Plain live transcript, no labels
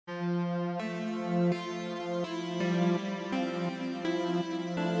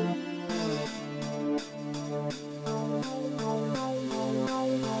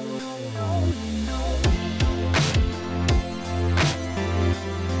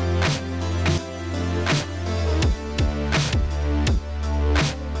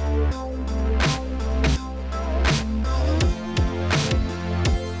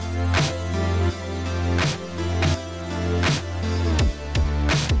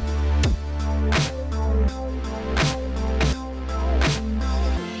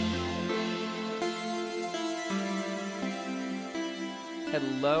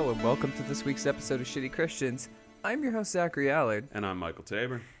Hello, and welcome to this week's episode of Shitty Christians. I'm your host, Zachary Allard. And I'm Michael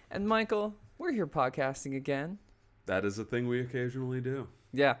Tabor. And Michael, we're here podcasting again. That is a thing we occasionally do.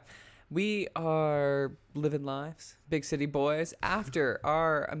 Yeah. We are living lives, big city boys, after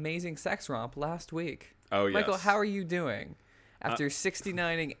our amazing sex romp last week. Oh, yes. Michael, how are you doing after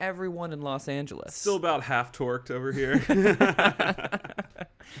 69ing everyone in Los Angeles? Still about half torqued over here.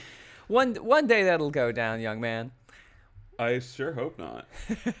 One day that'll go down, young man. I sure hope not.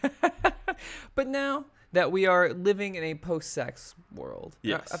 But now that we are living in a post-sex world.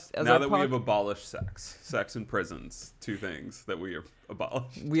 Yes. Now that we have abolished sex in prisons, two things that we have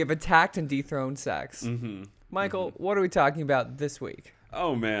abolished. We have attacked and dethroned sex. Mm-hmm. Michael, what are we talking about this week?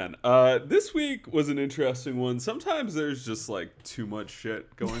 Oh, man. This week was an interesting one. Sometimes there's just, like, too much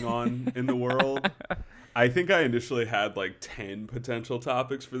shit going on in the world. I think I initially had, like, 10 potential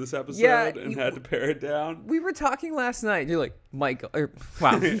topics for this episode and had to pare it down. We were talking last night. You're like, Michael.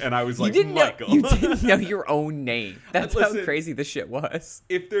 Wow. And I was like, Michael. You didn't know your own name. That's Listen, how crazy this shit was.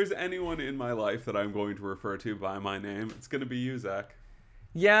 If there's anyone in my life that I'm going to refer to by my name, it's going to be you, Zach.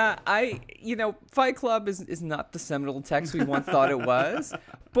 Yeah, Fight Club is not the seminal text we once thought it was,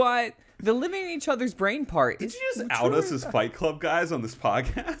 but the living in each other's brain part. Did you just out us as Fight Club guys on this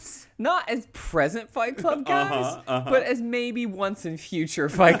podcast? Not as present Fight Club guys, but as maybe once in future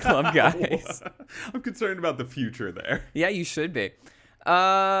Fight Club guys. I'm concerned about the future there. Yeah, you should be.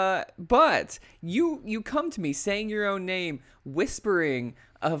 But you come to me saying your own name, whispering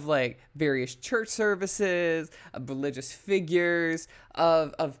of like various church services, of religious figures,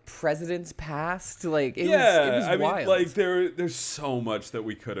 of presidents past. Like it was wild. I mean, like there's so much that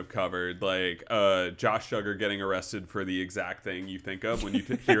we could have covered. Like Josh Duggar getting arrested for the exact thing you think of when you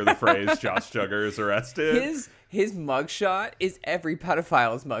hear the phrase Josh Duggar is arrested. His mugshot is every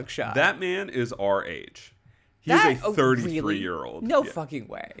pedophile's mugshot. That man is our age. He's a 33-year-old. No fucking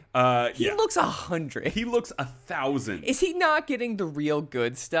way. He looks 100. He looks 1,000. Is he not getting the real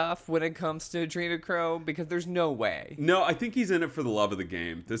good stuff when it comes to adrenochrome? Because there's no way. No, I think he's in it for the love of the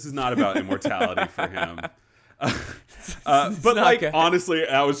game. This is not about immortality for him. But like, honestly,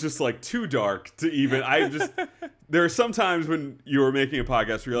 I was just like too dark to even. There are some times when you were making a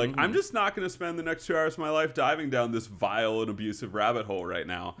podcast where you're like, I'm just not going to spend the next 2 hours of my life diving down this vile and abusive rabbit hole right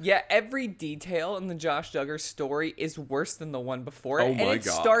now. Yeah, every detail in the Josh Duggar story is worse than the one before it. Oh my God. And it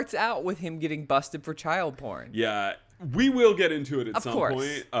starts out with him getting busted for child porn. Yeah. We will get into it at some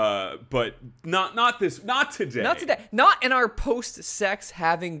point, but not today. Not today. Not in our post-sex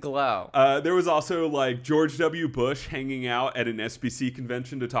having glow. There was also like George W. Bush hanging out at an SBC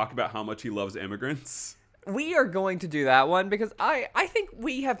convention to talk about how much he loves immigrants. We are going to do that one because I think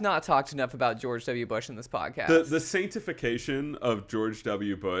we have not talked enough about George W. Bush in this podcast. The sanctification of George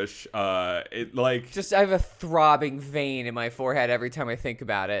W. Bush, I have a throbbing vein in my forehead every time I think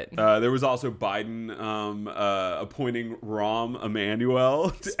about it. There was also Biden appointing Rahm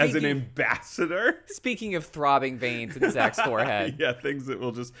Emanuel as an ambassador. Speaking of throbbing veins in Zach's forehead. Yeah, things that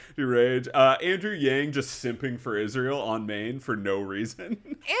will just do rage. Andrew Yang just simping for Israel on Maine for no reason.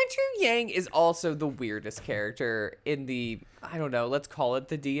 Andrew Yang is also the weirdest character in the, I don't know, let's call it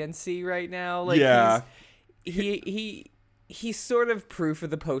the DNC right now. Like, yeah, he's sort of proof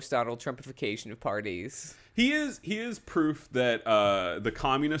of the post-Donald Trumpification of parties. He is proof that the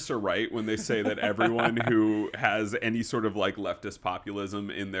communists are right when they say that everyone who has any sort of like leftist populism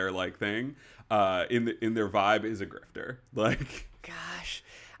in their like thing, in their vibe is a grifter. Like, gosh.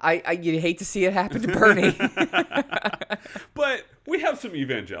 You'd hate to see it happen to Bernie. But we have some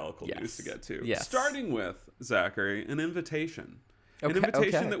evangelical news to get to. Yes. Starting with, Zachary, an invitation. An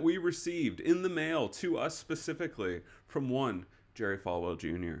invitation that we received in the mail to us specifically from one Jerry Falwell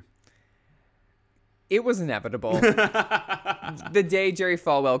Jr. It was inevitable. The day Jerry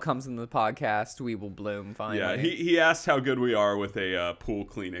Falwell comes in the podcast, we will bloom finally. Yeah, he asked how good we are with a pool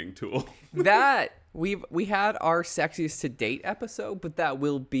cleaning tool. That... We had our sexiest to date episode, but that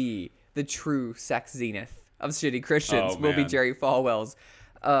will be the true sex zenith of Shitty Christians. Will be Jerry Falwell's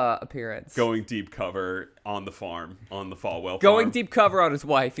appearance. Going deep cover on the farm, on the Falwell farm. Going deep cover on his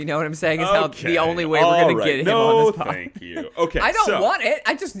wife. You know what I'm saying? Is how the only way we're going to get him on this pod. Thank you. Okay, I don't want it.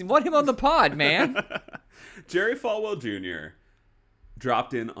 I just want him on the pod, man. Jerry Falwell Jr.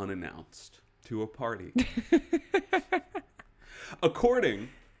 dropped in unannounced to a party. According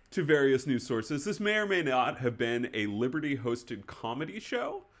to various news sources, this may or may not have been a Liberty-hosted comedy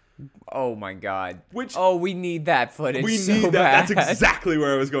show. Oh my God. We need that footage. We so need that. bad. That's exactly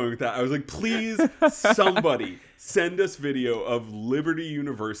where I was going with that. I was like, please, somebody send us video of Liberty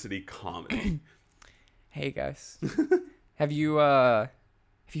University comedy. Hey guys, have you heard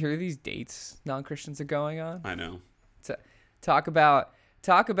of these dates non-Christians are going on? I know. Talk about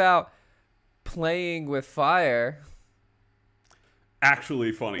Talk about playing with fire.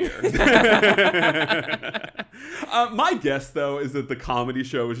 Actually funnier. My guess, though, is that the comedy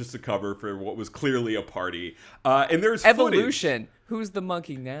show was just a cover for what was clearly a party. And there's Evolution. Who's the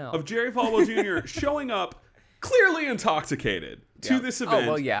monkey now? Of Jerry Falwell Jr. showing up clearly intoxicated to this event. Oh,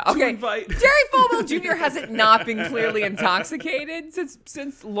 well, yeah. Okay. Jerry Falwell Jr. hasn't not been clearly intoxicated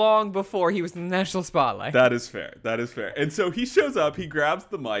since long before he was in the national spotlight. That is fair. And so he shows up, he grabs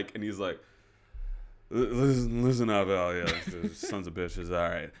the mic, and he's like, listen up, all you sons of bitches. All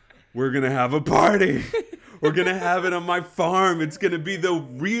right. We're going to have a party. We're going to have it on my farm. It's going to be the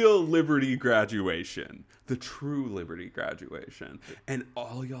real Liberty graduation. The true Liberty graduation. And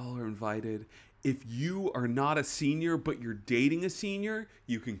all y'all are invited. If you are not a senior, but you're dating a senior,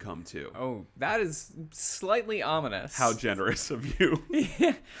 you can come too. Oh, that is slightly ominous. How generous of you.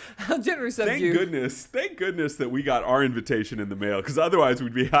 Yeah, how generous of you. Thank goodness that we got our invitation in the mail, because otherwise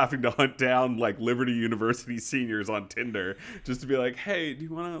we'd be having to hunt down like Liberty University seniors on Tinder just to be like, hey, do you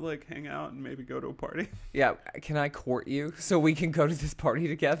want to like hang out and maybe go to a party? Yeah, can I court you so we can go to this party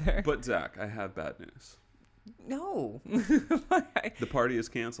together? But Zach, I have bad news. No. The party is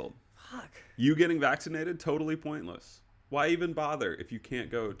canceled. Fuck. You getting vaccinated, totally pointless. Why even bother if you can't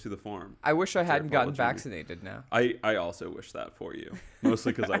go to the farm? I wish I hadn't gotten vaccinated now. I also wish that for you,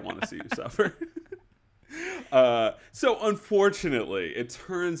 mostly because I want to see you suffer. So unfortunately, it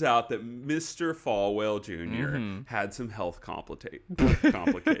turns out that Mr. Falwell Jr. had some health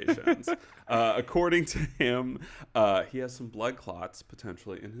complications. According to him, he has some blood clots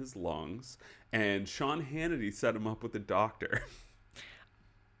potentially in his lungs, and Sean Hannity set him up with a doctor.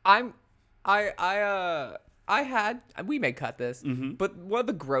 We may cut this, but one of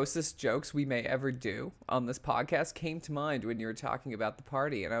the grossest jokes we may ever do on this podcast came to mind when you were talking about the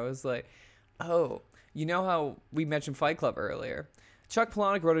party. And I was like, oh, you know how we mentioned Fight Club earlier? Chuck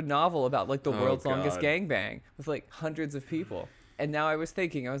Palahniuk wrote a novel about like the world's longest gangbang with like hundreds of people. And now I was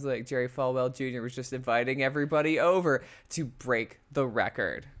like, Jerry Falwell Jr. was just inviting everybody over to break the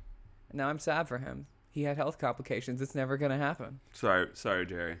record. And now I'm sad for him. He had health complications. It's never going to happen. Sorry,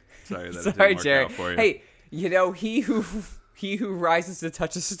 Jerry. Sorry that it didn't work out for you. Hey, you know, he who rises to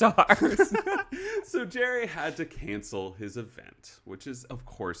touch the stars. So Jerry had to cancel his event, which is, of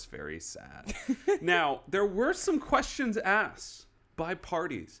course, very sad. Now, there were some questions asked by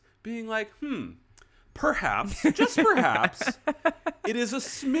parties being like, perhaps, just perhaps, it is a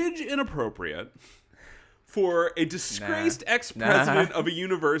smidge inappropriate for a disgraced ex-president of a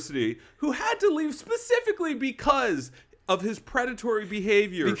university who had to leave specifically because of his predatory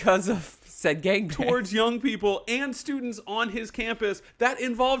behavior. Because of said gangbang. Towards young people and students on his campus that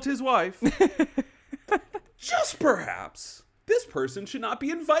involved his wife. Just perhaps, this person should not be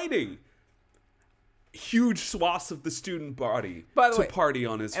inviting huge swaths of the student body to party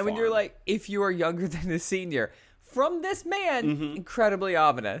on his farm. And when you're like, if you are younger than a senior... From this man, incredibly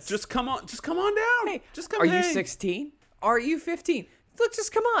ominous. Just come on down. Hey, just come. Are you 16? Are you 15? Look,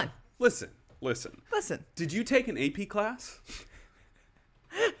 just come on. Listen. Did you take an AP class?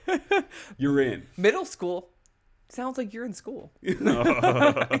 You're in. Middle school. Sounds like you're in school.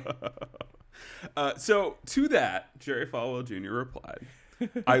 So to that, Jerry Falwell Jr. replied,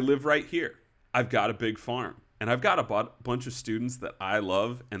 I live right here. I've got a big farm. And I've got a bunch of students that I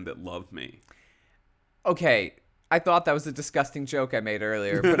love and that love me. Okay. I thought that was a disgusting joke I made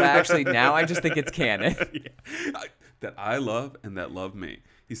earlier, but actually now I just think it's canon. That I love and that love me.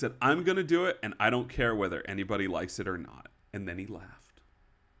 He said, I'm going to do it, and I don't care whether anybody likes it or not. And then he laughed.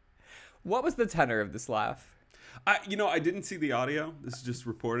 What was the tenor of this laugh? I didn't see the audio. This is just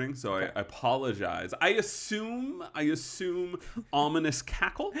reporting, so I apologize. I assume ominous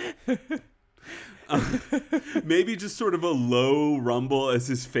cackle. Maybe just sort of a low rumble as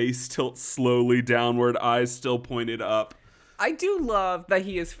his face tilts slowly downward, eyes still pointed up. I do love that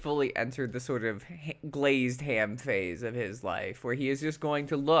he has fully entered the sort of glazed ham phase of his life, where he is just going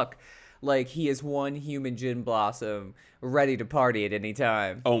to look like he is one human gin blossom ready to party at any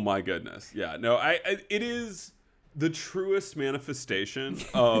time. Oh my goodness. Yeah, no, it is the truest manifestation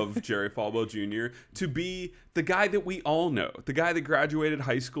of Jerry Falwell Jr. to be the guy that we all know, the guy that graduated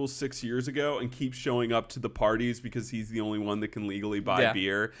high school 6 years ago and keeps showing up to the parties because he's the only one that can legally buy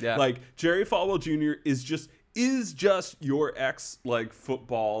beer. Yeah. Like, Jerry Falwell Jr. is just your ex like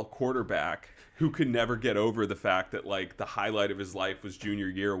football quarterback who could never get over the fact that like the highlight of his life was junior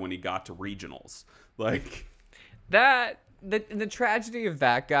year when he got to regionals. Like that the tragedy of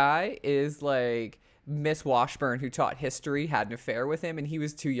that guy is like Miss Washburn, who taught history, had an affair with him, and he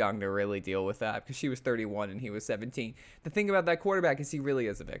was too young to really deal with that because she was 31 and he was 17. The thing about that quarterback is he really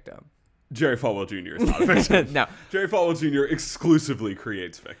is a victim. Jerry Falwell Jr. is not a victim. No. Jerry Falwell Jr. exclusively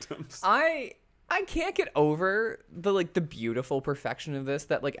creates victims. I can't get over the beautiful perfection of this,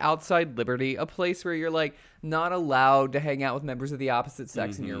 that like outside Liberty, a place where you're like not allowed to hang out with members of the opposite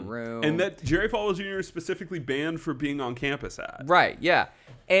sex in your room. And that Jerry Falwell Jr. is specifically banned for being on campus at. Right, yeah.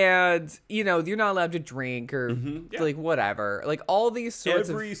 And, you know, you're not allowed to drink or like whatever. Like all these sorts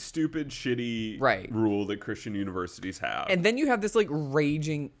Every stupid, shitty rule that Christian universities have. And then you have this like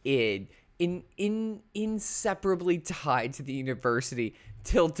raging id inseparably tied to the university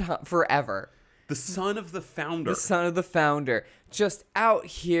till forever. The son of the founder. The son of the founder. Just out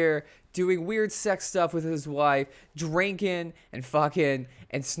here doing weird sex stuff with his wife, drinking and fucking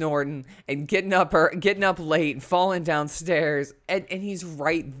and snorting and getting up late and falling downstairs. And he's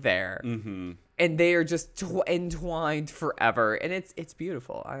right there. Mm-hmm. And they are just entwined forever. And it's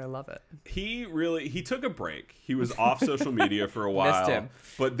beautiful. I love it. He took a break. He was off social media for a while. Missed him.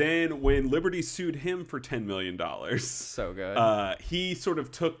 But then when Liberty sued him for $10 million. So good. He sort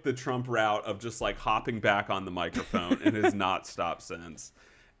of took the Trump route of just like hopping back on the microphone and has not stopped since.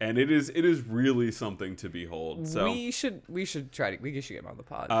 And it is really something to behold. So we should get him on the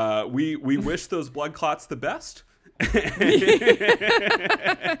pod. We wish those blood clots the best.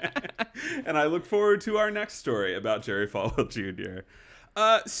 And I look forward to our next story about Jerry Falwell Jr.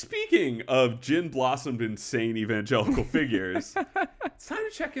 Speaking of gin-blossomed insane evangelical figures, it's time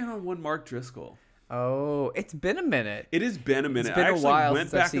to check in on one Mark Driscoll. Oh, it's been a minute. It has been a minute. It's been I actually a while went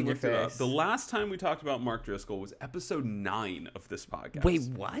since I've back seen and your looked it up. face. The last time we talked about Mark Driscoll was episode 9 of this podcast. Wait,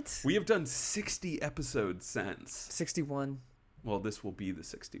 what? We have done 60 episodes since. 61. Well, this will be the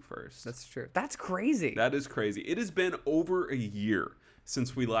 61st. That's true. That's crazy. That is crazy. It has been over a year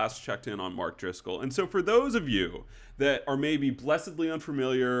since we last checked in on Mark Driscoll. And so for those of you that are maybe blessedly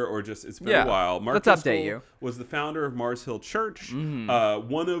unfamiliar or just it's been a while, Mark Driscoll was the founder of Mars Hill Church,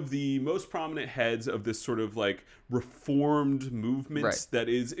 one of the most prominent heads of this sort of like reformed movement that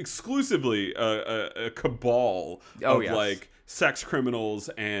is exclusively a cabal of like sex criminals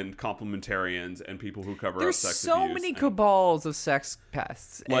and complementarians and people who cover up sex abuse. There's so many cabals of sex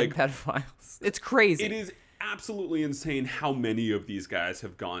pests and pedophiles. It's crazy. It is absolutely insane how many of these guys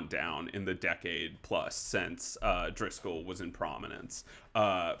have gone down in the decade plus since Driscoll was in prominence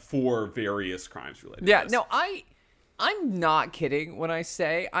for various crimes related to this. No, I'm not kidding when I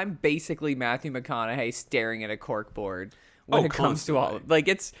say I'm basically Matthew McConaughey staring at a corkboard when it comes to all like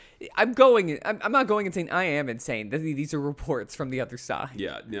I'm not going insane. I am insane. These are reports from the other side.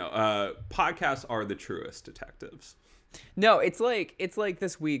 Yeah, no. Podcasts are the truest detectives. No, it's like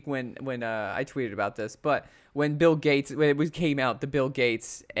this week when I tweeted about this, but when Bill Gates, when it came out, the Bill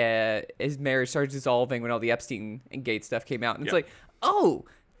Gates, his marriage started dissolving when all the Epstein and Gates stuff came out, and it's like, oh,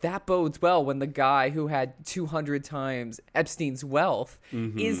 that bodes well when the guy who had 200 times Epstein's wealth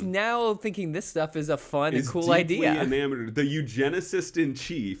is now thinking this stuff is a fun and cool idea. Enamored. The eugenicist in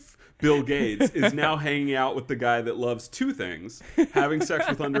chief, Bill Gates, is now hanging out with the guy that loves two things: having sex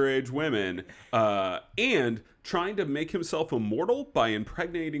with underage women and trying to make himself immortal by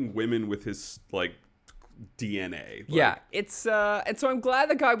impregnating women with his like DNA. It's and so I'm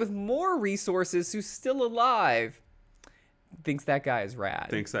glad the guy with more resources who's still alive thinks that guy is rad.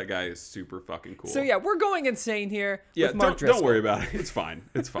 Thinks that guy is super fucking cool. So we're going insane here with Mark Driscoll. Don't worry about it. It's fine.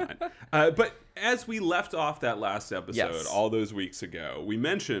 It's fine. But as we left off that last episode all those weeks ago, we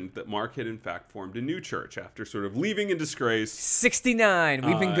mentioned that Mark had in fact formed a new church after sort of leaving in disgrace. 69.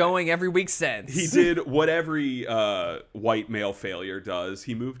 We've been going every week since. He did what every white male failure does.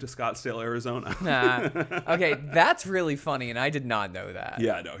 He moved to Scottsdale, Arizona. Okay, that's really funny, and I did not know that.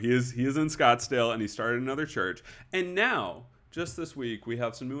 Yeah, no, he is in Scottsdale, and he started another church. And now, just this week, we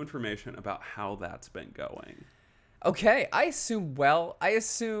have some new information about how that's been going. Okay, I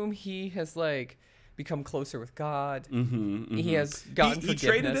assume he has like become closer with God. He has gotten forgiveness. He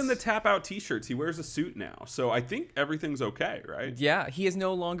traded in the tap out t-shirts. He wears a suit now. So I think everything's okay, right? Yeah, he is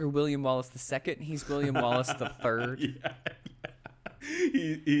no longer William Wallace II. He's William Wallace III.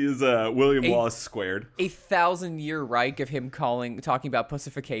 He is William Wallace squared. 1,000-year Reich of him talking about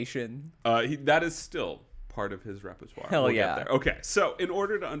pussification. That is still part of his repertoire. We'll get there. Okay, so in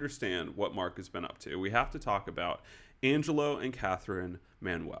order to understand what Mark has been up to, we have to talk about Angelo and Catherine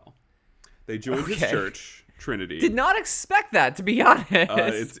Manuel. They joined his church, Trinity. Did not expect that, to be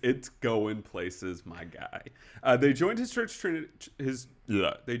honest. It's going places, my guy. They joined his church,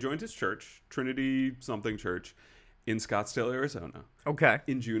 Trinity something church, in Scottsdale, Arizona, Okay.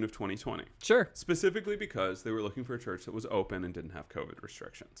 in June of 2020. Sure. Specifically because they were looking for a church that was open and didn't have COVID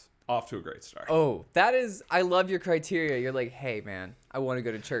restrictions. Off to a great start. Oh, I love your criteria. You're like, hey, man, I want to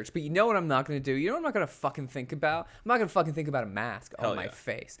go to church. But you know what I'm not going to do? You know what I'm not going to fucking think about? I'm not going to fucking think about a mask on my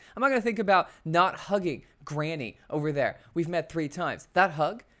face. I'm not going to think about not hugging Granny over there. We've met 3 times. That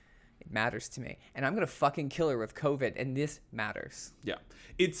hug, it matters to me. And I'm going to fucking kill her with COVID. And this matters. Yeah.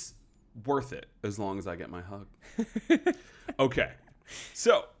 It's worth it as long as I get my hug. Okay.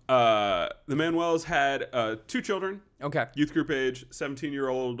 So, the Manuels had 2 children. Okay. Youth group age,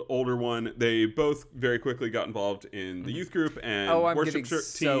 17-year-old, older one. They both very quickly got involved in the youth group and I'm worship getting team.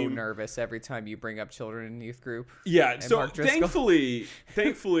 so nervous every time you bring up children in youth group. Yeah. So thankfully,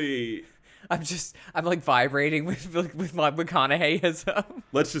 I'm like vibrating with my McConaughey-ism.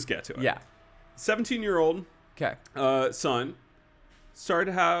 Let's just get to it. Yeah. 17-year-old Okay. son started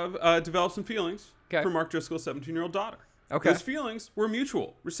to have develop some feelings Okay. for Mark Driscoll's 17-year-old daughter. Okay. Those feelings were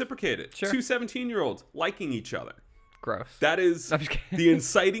mutual, reciprocated. Sure. 2 17-year-olds liking each other. Gross. That is I'm just kidding. the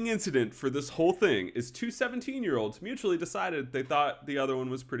inciting incident for this whole thing is 2 17-year-olds mutually decided they thought the other one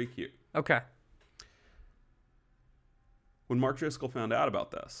was pretty cute. Okay. When Mark Driscoll found out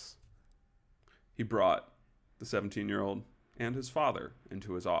about this, he brought the 17-year-old and his father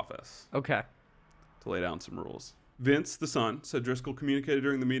into his office Okay. to lay down some rules. Vince, the son, said Driscoll communicated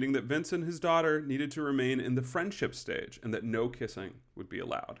during the meeting that Vince and his daughter needed to remain in the friendship stage and that no kissing would be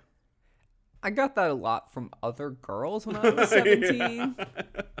allowed. I got that a lot from other girls when I was 17.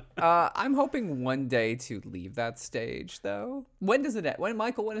 I'm hoping one day to leave that stage, though. When does it end? When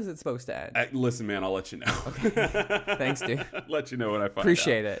is it supposed to end? Listen, man, I'll let you know. Thanks, dude. Let you know when I find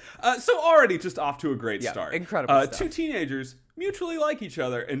Appreciate it. So already just off to a great start. Incredible stuff. 2 teenagers mutually like each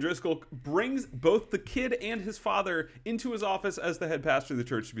other, and Driscoll brings both the kid and his father into his office as the head pastor of the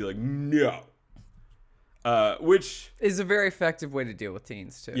church to be like, no. Which is a very effective way to deal with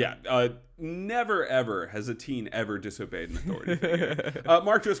teens, too. Yeah. Never, ever has a teen ever disobeyed an authority figure.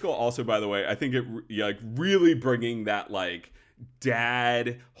 Mark Driscoll also, by the way, I think it really bringing that like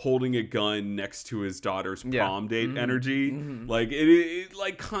dad holding a gun next to his daughter's prom date energy. Like it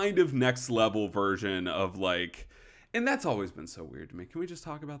like kind of next level version of like, and that's always been so weird to me. Can we just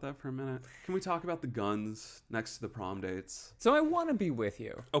talk about that for a minute? Can we talk about the guns next to the prom dates? So I want to be with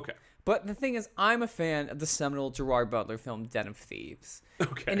you. Okay. But the thing is, I'm a fan of the seminal Gerard Butler film Den of Thieves.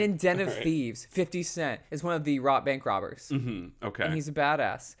 Okay. And in Den of Thieves, 50 Cent is one of the bank robbers. Mm-hmm. Okay. And he's a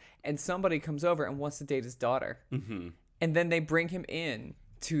badass. And somebody comes over and wants to date his daughter. Mm-hmm. And then they bring him in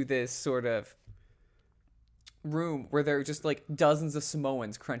to this sort of room where there are just like dozens of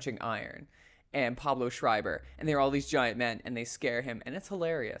Samoans crunching iron and Pablo Schreiber. And they're all these giant men and they scare him. And it's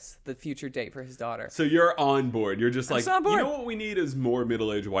hilarious, the future date for his daughter. So you're on board. You're just like, on board. You know what we need is more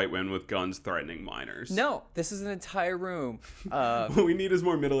middle-aged white men with guns threatening minors. No, this is an entire room. What we need is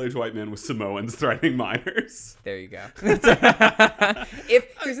more middle-aged white men with Samoans threatening minors. There you go. Here's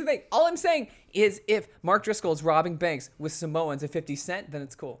the thing. All I'm saying is if Mark Driscoll is robbing banks with Samoans at 50 Cent, then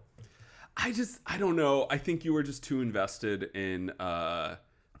it's cool. I don't know. I think you were just too invested in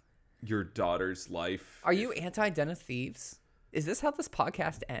your daughter's life. Are you anti-Den of Thieves? Is this how this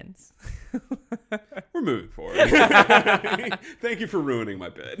podcast ends? We're moving forward. Thank you for ruining my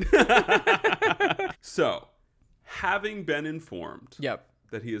bid. So, having been informed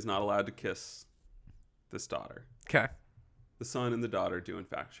that he is not allowed to kiss this daughter. Okay. The son and the daughter do in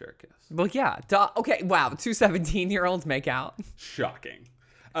fact share a kiss. Well, yeah. Okay, wow. 2 17-year-olds make out. Shocking.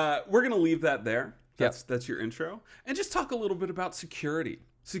 We're going to leave that there. That's your intro. And just talk a little bit about security.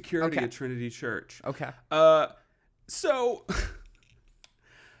 Security at Trinity Church. Okay. So,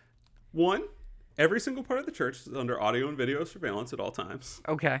 one, every single part of the church is under audio and video surveillance at all times.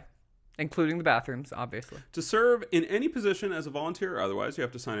 Okay. Including the bathrooms, obviously. To serve in any position as a volunteer or otherwise, you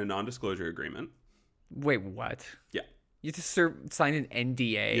have to sign a non-disclosure agreement. Wait, what? Yeah. You have to sign an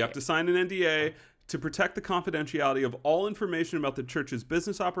NDA. You have to sign an NDA to protect the confidentiality of all information about the church's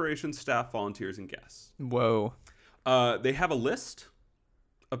business operations, staff, volunteers, and guests. Whoa. They have a list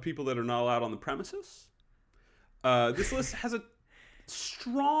of people that are not allowed on the premises. This list has a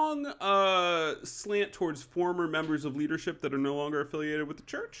strong slant towards former members of leadership that are no longer affiliated with the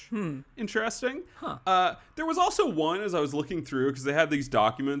church. Interesting. Huh. There was also one, as I was looking through, because they had these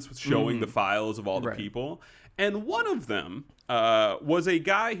documents showing the files of all the people. And one of them was a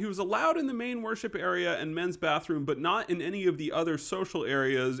guy who was allowed in the main worship area and men's bathroom, but not in any of the other social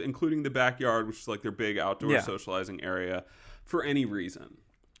areas, including the backyard, which is like their big outdoor socializing area, for any reason.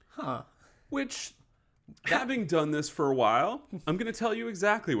 Huh. Which Having done this for a while, I'm going to tell you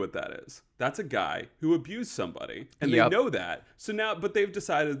exactly what that is. That's a guy who abused somebody, and they know that. So now, but they've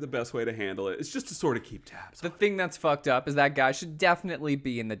decided the best way to handle it is just to sort of keep tabs. The thing that's fucked up is that guy should definitely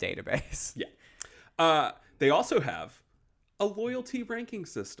be in the database. Yeah. They also have a loyalty ranking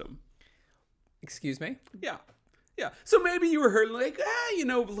system. Excuse me? Yeah. Yeah. So maybe you were heard like, a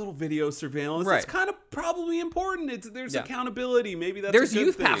little video surveillance. Right. It's kind of probably important. There's accountability. Maybe that's There's a good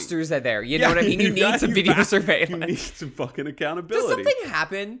youth thing. pastors there. You know what I mean? You need some video surveillance. You need some fucking Does accountability. something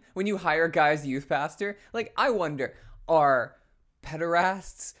happen when you hire a guy as a youth pastor? Like, I wonder, are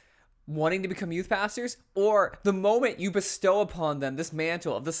pederasts wanting to become youth pastors? Or the moment you bestow upon them this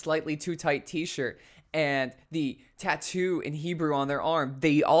mantle of the slightly too tight t-shirt and the tattoo in Hebrew on their arm,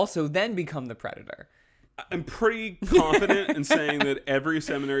 they also then become the predator? I'm pretty confident in saying that every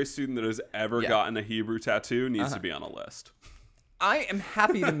seminary student that has ever gotten a Hebrew tattoo needs to be on a list. I am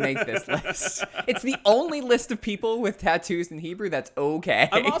happy to make this list. It's the only list of people with tattoos in Hebrew that's okay.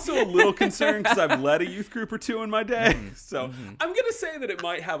 I'm also a little concerned because I've led a youth group or two in my day. So I'm going to say that it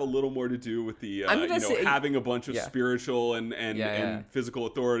might have a little more to do with the, having a bunch of spiritual and physical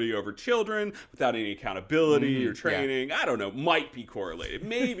authority over children without any accountability or training. Yeah. I don't know. Might be correlated.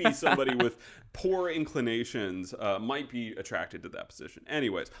 Maybe somebody with poor inclinations might be attracted to that position.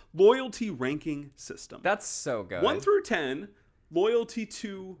 Anyways, loyalty ranking system. That's so good. 1 through 10. Loyalty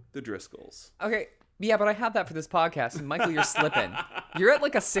to the Driscolls. Okay, yeah, but I have that for this podcast, and Michael, you're slipping. You're at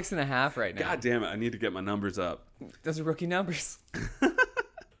like a 6.5 right now. God damn it, I need to get my numbers up. Those are rookie numbers.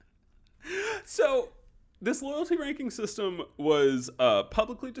 So, this loyalty ranking system was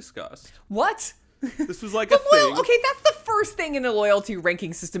publicly discussed. What? This was like a thing. Okay, that's the first thing in a loyalty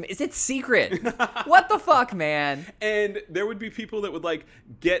ranking system is it's secret. What the fuck, man? And there would be people that would like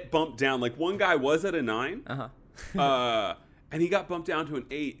get bumped down. Like one guy was at a 9. And he got bumped down to an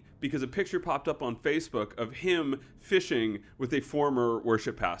 8 because a picture popped up on Facebook of him fishing with a former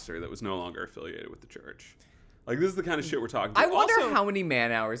worship pastor that was no longer affiliated with the church. Like, this is the kind of shit we're talking about. I wonder how many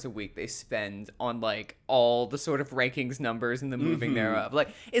man hours a week they spend on, like, all the sort of rankings numbers and the moving thereof. Like,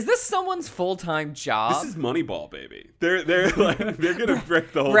 is this someone's full-time job? This is Moneyball, baby. They're going to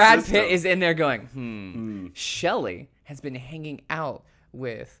break the whole Brad system. Pitt is in there going, Shelley has been hanging out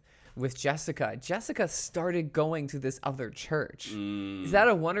with Jessica. Jessica started going to this other church. Is that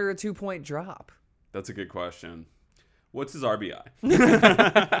a 1 or a 2 point drop? That's a good question. What's his RBI?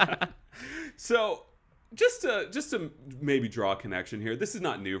 So, just to maybe draw a connection here. This is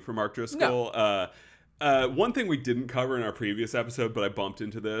not new for Mark Driscoll. No. One thing we didn't cover in our previous episode, but I bumped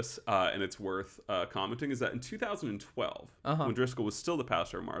into this, and it's worth commenting, is that in 2012, when Driscoll was still the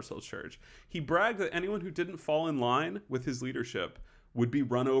pastor of Mars Hill Church, he bragged that anyone who didn't fall in line with his leadership would be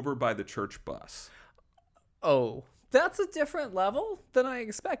run over by the church bus. Oh, that's a different level than I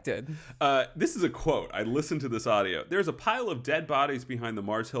expected. This is a quote. I listened to this audio. There's a pile of dead bodies behind the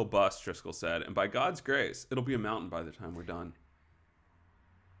Mars Hill bus, Driscoll said, and by God's grace, it'll be a mountain by the time we're done.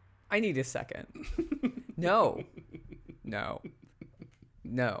 I need a second. No.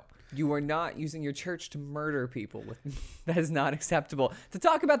 You are not using your church to murder people. That is not acceptable. To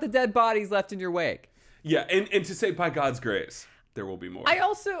talk about the dead bodies left in your wake. Yeah, and to say by God's grace. There will be more.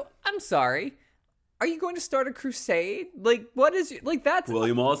 I'm sorry. Are you going to start a crusade? Like, what is, like, that's...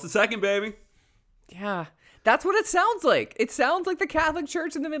 William Wallace II, baby. Yeah, that's what it sounds like. It sounds like the Catholic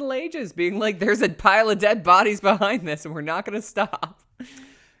Church in the Middle Ages being like, there's a pile of dead bodies behind this and we're not going to stop.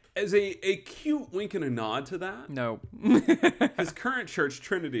 As a cute wink and a nod to that. No. His current church,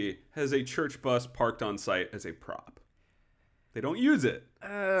 Trinity, has a church bus parked on site as a prop. They don't use it.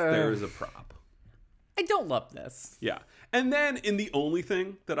 There is a prop. I don't love this. Yeah. And then in the only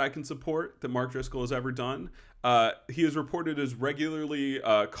thing that I can support that Mark Driscoll has ever done, he is reported as regularly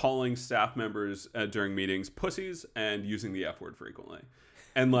calling staff members during meetings pussies and using the F word frequently.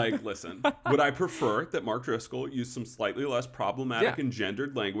 And like, listen, would I prefer that Mark Driscoll use some slightly less problematic and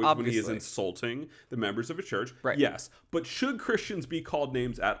gendered language when he is insulting the members of a church? Right. Yes. But should Christians be called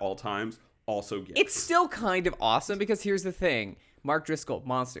names at all times? Also yes. It's still kind of awesome because here's the thing. Mark Driscoll,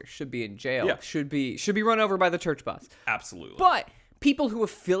 monster, should be in jail. Yeah. Should be run over by the church bus. Absolutely. But people who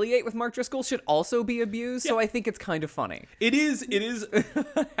affiliate with Mark Driscoll should also be abused, so I think it's kind of funny. It is.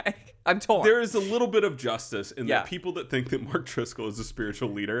 I'm torn. There is a little bit of justice in that people that think that Mark Driscoll is a spiritual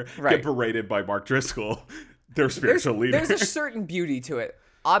leader get berated by Mark Driscoll, their spiritual leader. There's a certain beauty to it.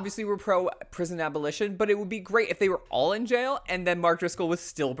 Obviously, we're pro-prison abolition, but it would be great if they were all in jail and then Mark Driscoll was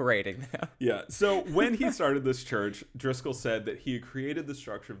still berating them. Yeah, so when he started this church, Driscoll said that he had created the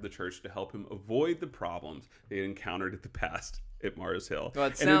structure of the church to help him avoid the problems they had encountered in the past at Mars Hill. Well,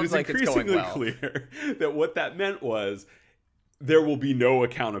 it sounds like it's going well. And it is increasingly clear that what that meant was there will be no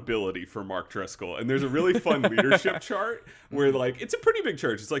accountability for Mark Driscoll. And there's a really fun leadership chart where, like, it's a pretty big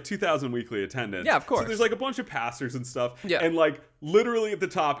church. It's like 2,000 weekly attendance. Yeah, of course. So there's like a bunch of pastors and stuff. Yeah. And like literally at the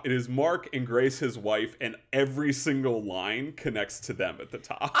top, it is Mark and Grace, his wife, and every single line connects to them at the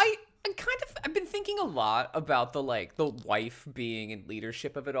top. I've been thinking a lot about the wife being in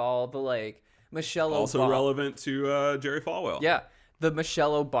leadership of it all. The like Michelle Also Obama. relevant to Jerry Falwell. Yeah. The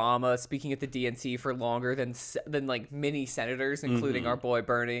Michelle Obama speaking at the DNC for longer than like many senators, including our boy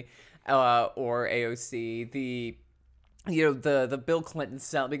Bernie, or AOC. The Bill Clinton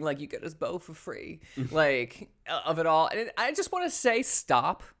sounding like you get us both for free, like of it all. And I just want to say,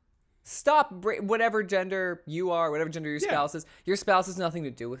 stop, whatever gender you are, whatever gender your spouse is. Your spouse has nothing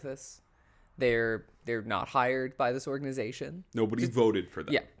to do with this. They're not hired by this organization. Nobody voted for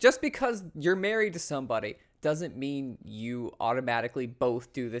them. Yeah, just because you're married to somebody doesn't mean you automatically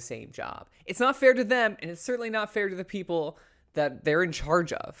both do the same job. It's not fair to them, and it's certainly not fair to the people that they're in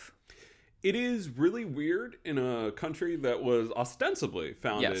charge of. It is really weird in a country that was ostensibly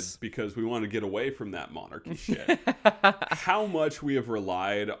founded because we want to get away from that monarchy shit. How much we have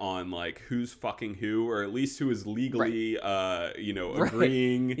relied on like who's fucking who, or at least who is legally,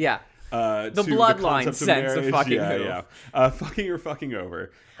 agreeing. Yeah. The bloodline sense of fucking who. Yeah. Fucking or fucking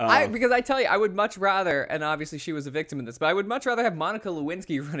over. Because I tell you, I would much rather, and obviously she was a victim in this, but I would much rather have Monica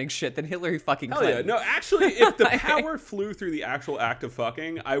Lewinsky running shit than Hillary fucking Clinton. Yeah. No, actually, if the power flew through the actual act of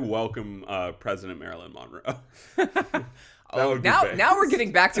fucking, I welcome President Marilyn Monroe. Now we're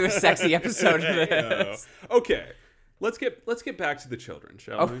getting back to a sexy episode of this. Okay. Let's get back to the children,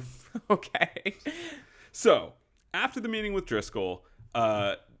 shall we? Okay. So, after the meeting with Driscoll,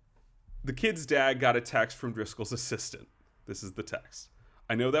 the kid's dad got a text from Driscoll's assistant. This is the text.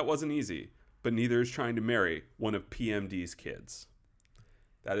 I know that wasn't easy, but neither is trying to marry one of PMD's kids.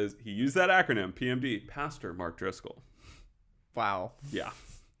 That is, he used that acronym, PMD, Pastor Mark Driscoll. Wow. Yeah.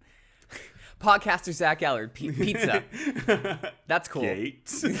 Podcaster Zach Allard, pizza. That's cool.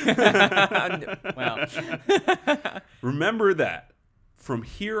 Gates. Wow. Remember that from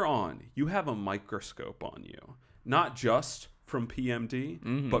here on, you have a microscope on you. Not just from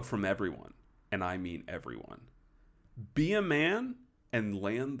PMD, but from everyone. And I mean everyone. Be a man and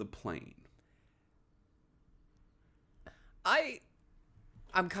land the plane.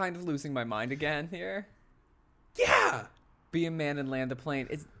 I'm kind of losing my mind again here. Yeah. Be a man and land the plane.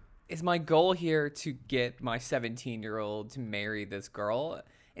 Is my goal here to get my 17-year-old to marry this girl?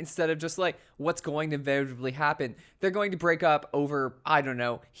 Instead of just like what's going to inevitably happen, they're going to break up over, I don't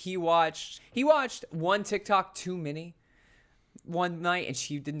know. He watched one TikTok too many one night and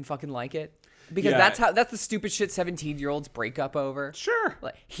she didn't fucking like it. Because that's the stupid shit 17-year-olds break up over. Sure.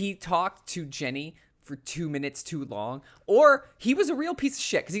 Like he talked to Jenny for 2 minutes too long, or he was a real piece of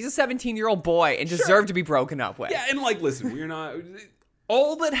shit because he's a 17-year-old boy and deserved to be broken up with. Yeah, and like, listen, we're not.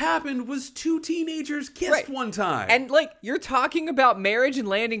 All that happened was two teenagers kissed one time. And like, you're talking about marriage and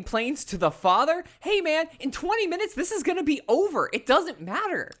landing planes to the father? Hey man, in 20 minutes, this is gonna be over. It doesn't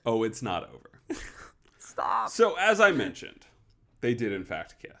matter. Oh, it's not over. Stop. So, as I mentioned, they did in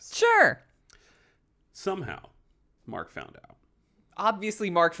fact kiss. Sure. Somehow, Mark found out. Obviously,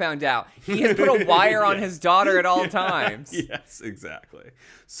 Mark found out. He has put a wire on his daughter at all times. Yes, exactly.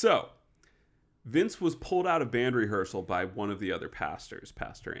 So, Vince was pulled out of band rehearsal by one of the other pastors,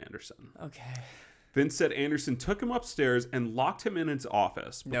 Pastor Anderson. Okay. Vince said Anderson took him upstairs and locked him in his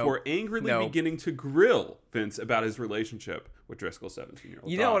office before angrily beginning to grill Vince about his relationship with Driscoll's 17-year-old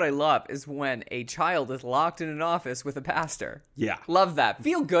You know what I love is when a child is locked in an office with a pastor. Yeah. Love that.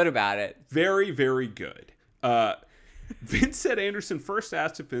 Feel good about it. Very, very good. Vince said Anderson first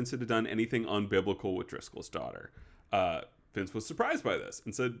asked if Vince had done anything unbiblical with Driscoll's daughter. Vince was surprised by this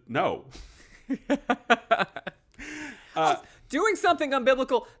and said no. Doing something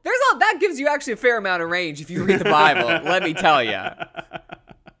unbiblical, that gives you actually a fair amount of range if you read the Bible, let me tell you.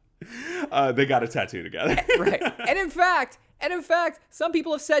 They got a tattoo together. Right. And in fact, some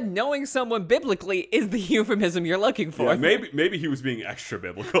people have said knowing someone biblically is the euphemism you're looking for. Yeah, maybe he was being extra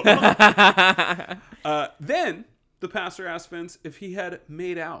biblical. Then the pastor asked Vince if he had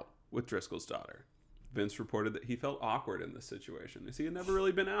made out with Driscoll's daughter. Vince reported that he felt awkward in this situation, as he had never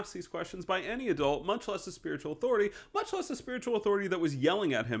really been asked these questions by any adult, much less a spiritual authority that was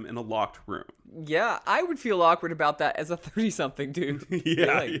yelling at him in a locked room. Yeah, I would feel awkward about that as a 30-something dude.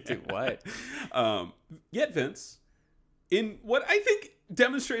 Dude, what? Yet Vince, in what I think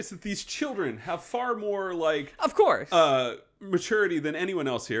demonstrates that these children have far more, like... Of course. Maturity than anyone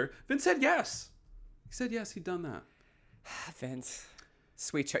else here, Vince said yes. He said yes, he'd done that. Vince...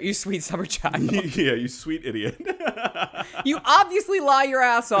 You sweet summer child. Yeah, you sweet idiot. You obviously lie your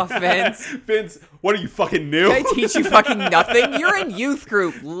ass off, Vince. Vince, what are you, fucking new? Did I teach you fucking nothing? You're in youth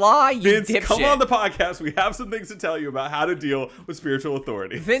group. Lie, you Vince, dipshit. come on the podcast. We have some things to tell you about how to deal with spiritual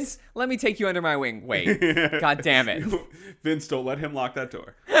authority. Vince, let me take you under my wing. Wait. God damn it. Vince, don't let him lock that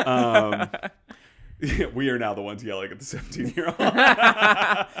door. We are now the ones yelling at the 17-year-old.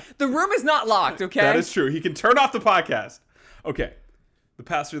 The room is not locked, okay? That is true. He can turn off the podcast. Okay. The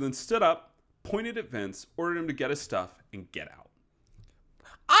pastor then stood up, pointed at Vince, ordered him to get his stuff and get out.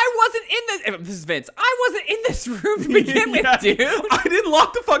 I wasn't in this is Vince. I wasn't in this room to begin with, dude. I didn't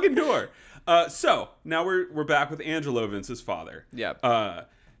lock the fucking door. So now we're back with Angelo, Vince's father. Yep.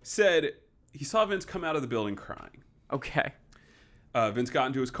 Said he saw Vince come out of the building crying. Okay. Vince got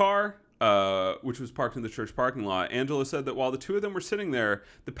into his car, which was parked in the church parking lot. Angelo said that while the two of them were sitting there,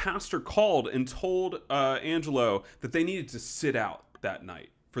 the pastor called and told Angelo that they needed to sit out that night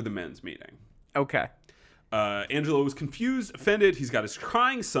for the men's meeting. Okay. Angelo was confused, offended. He's got his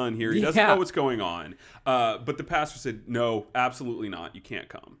crying son here. He doesn't know what's going on. But the pastor said, no, absolutely not. You can't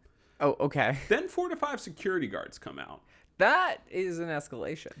come. Oh, okay. Then 4 to 5 security guards come out. That is an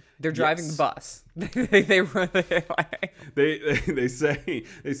escalation. They're driving Yes. the bus. they run. They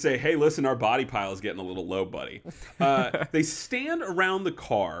say, hey, listen, our body pile is getting a little low, buddy. They stand around the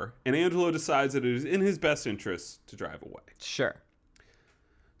car, and Angelo decides that it is in his best interest to drive away. Sure.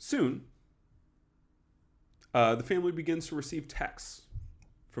 Soon, the family begins to receive texts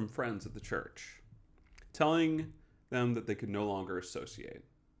from friends at the church telling them that they could no longer associate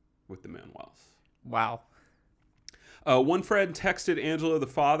with the Manuels. Wow. One friend texted Angelo, the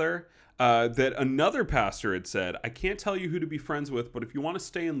father, that another pastor had said, I can't tell you who to be friends with, but if you want to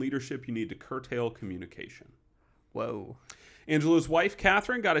stay in leadership, you need to curtail communication. Whoa. Angelo's wife,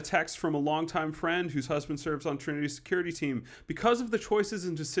 Catherine, got a text from a longtime friend whose husband serves on Trinity's security team. Because of the choices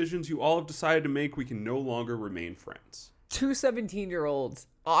and decisions you all have decided to make, we can no longer remain friends. 2 17-year-olds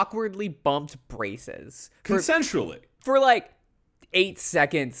awkwardly bumped braces. Consensually. For like 8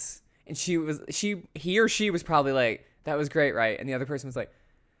 seconds. And he or she was probably like, that was great, right? And the other person was like,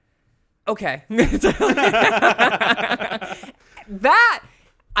 okay. That,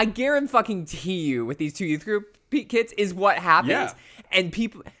 I guarantee you, with these two youth group kids, is what happens. Yeah. And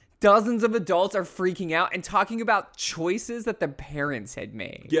dozens of adults are freaking out and talking about choices that their parents had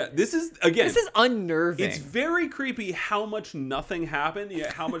made. Yeah, this is unnerving. It's very creepy how much nothing happened,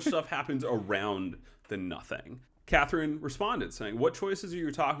 yet how much stuff happens around the nothing. Catherine responded saying, what choices are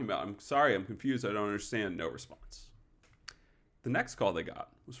you talking about? I'm sorry, I'm confused. I don't understand. No response. The next call they got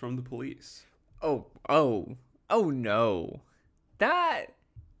was from the police. Oh no. That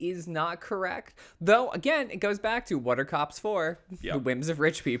is not correct. Though, again, it goes back to what are cops for? Yep. The whims of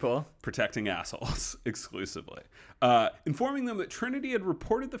rich people. Protecting assholes exclusively. Informing them that Trinity had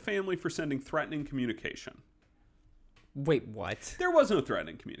reported the family for sending threatening communication. Wait, what? There was no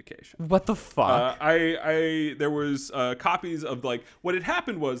threatening communication. What the fuck? There was copies of, like, what had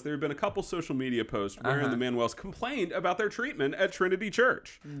happened was there had been a couple social media posts wherein the Manuels complained about their treatment at Trinity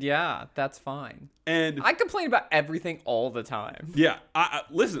Church. Yeah, that's fine. And I complain about everything all the time. yeah,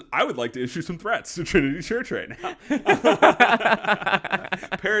 listen, I would like to issue some threats to Trinity Church right now.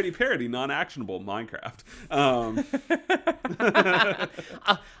 Parody, non-actionable Minecraft.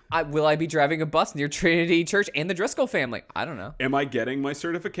 Will I be driving a bus near Trinity Church and the Driscoll family? I don't know. Am I getting my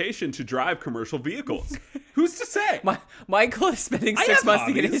certification to drive commercial vehicles? Who's to say? Michael is spending 6 months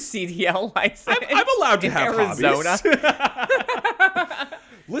to get his CDL license. I'm allowed to have Arizona. hobbies.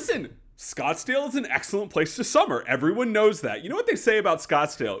 Listen, Scottsdale is an excellent place to summer. Everyone knows that. You know what they say about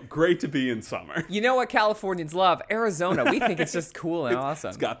Scottsdale? Great to be in summer. You know what Californians love? Arizona. We think it's just cool and awesome.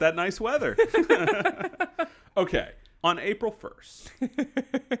 It's got that nice weather. Okay. On April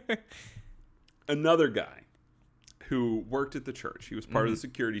 1st, another guy who worked at the church, he was part of the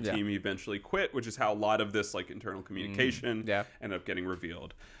security team. He eventually quit, which is how a lot of this, like, internal communication ended up getting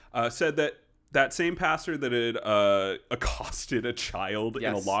revealed. Said that same pastor that had accosted a child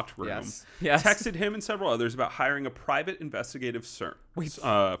in a locked room texted him and several others about hiring a private investigative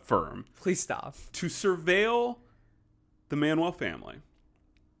firm. Please stop. To surveil the Manuel family.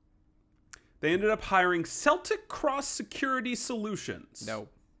 They ended up hiring Celtic Cross Security Solutions.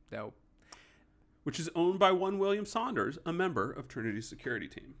 Nope. Which is owned by one William Saunders, a member of Trinity's security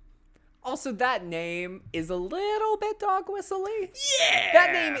team. Also, that name is a little bit dog whistly. Yeah.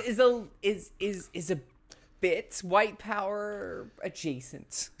 That name is a bit white power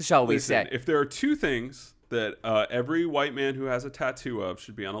adjacent, shall we say? If there are two things that every white man who has a tattoo of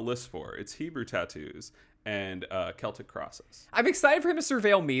should be on a list for. It's Hebrew tattoos and Celtic crosses. I'm excited for him to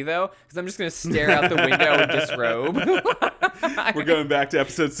surveil me, though, because I'm just going to stare out the window and disrobe. We're going back to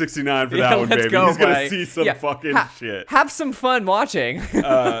episode 69 for that one, let's baby. go, He's going to buddy. see some fucking shit. Have some fun watching.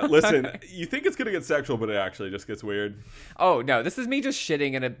 Listen, you think it's going to get sexual, but it actually just gets weird. Oh, no, this is me just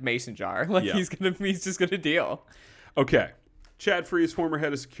shitting in a mason jar. Like, Yeah. he's just going to deal. Okay. Chad Freese, former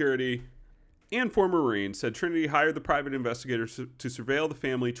head of security and former Marine, said Trinity hired the private investigators to surveil the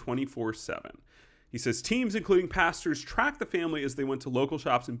family 24/7. He says teams, including pastors, tracked the family as they went to local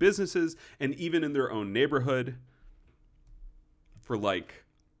shops and businesses and even in their own neighborhood for like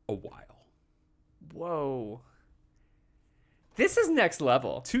a while. Whoa. This is next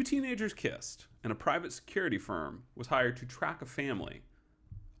level. 2 teenagers kissed, and a private security firm was hired to track a family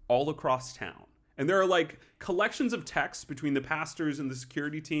all across town. And there are like collections of texts between the pastors and the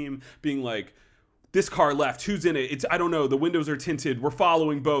security team being like, this car left. Who's in it? I don't know. The windows are tinted. We're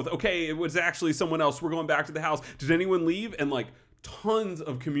following both. Okay, it was actually someone else. We're going back to the house. Did anyone leave? And like tons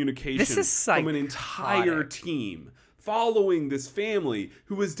of communication This is from an entire team following this family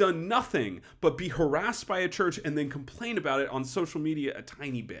who has done nothing but be harassed by a church and then complain about it on social media a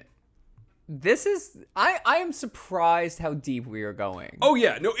tiny bit. This is... I am surprised how deep we are going. Oh,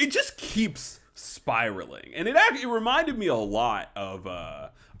 yeah. No, it just keeps spiraling. And it reminded me a lot of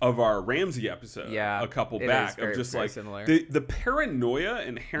our Ramsey episode a couple back of just like similar. the paranoia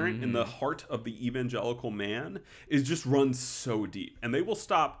inherent in the heart of the evangelical man is just runs so deep, and they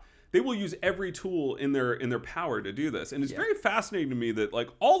will use every tool in their power to do this. And it's very fascinating to me that like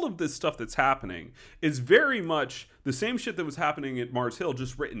all of this stuff that's happening is very much the same shit that was happening at Mars Hill,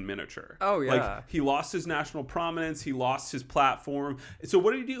 just written miniature. Oh, yeah. Like he lost his national prominence, he lost his platform. So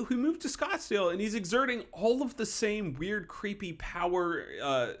what did he do? He moved to Scottsdale, and he's exerting all of the same weird, creepy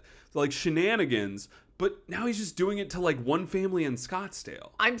power, like shenanigans. But now he's just doing it to like one family in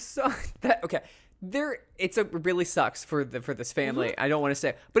Scottsdale. I'm so... Okay. It really sucks for this family. I don't want to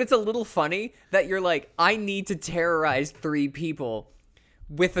say, but it's a little funny that you're like, I need to terrorize 3 people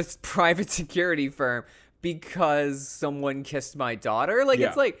with a private security firm because someone kissed my daughter. Like,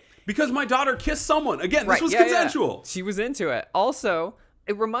 it's like, because my daughter kissed someone. Again, this was consensual. She was into it. Also,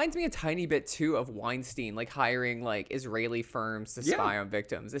 it reminds me a tiny bit too of Weinstein, like hiring like Israeli firms to spy on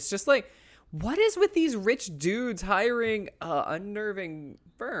victims. It's just like, what is with these rich dudes hiring unnerving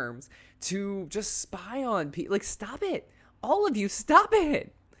firms to just spy on people? Like, stop it. All of you, stop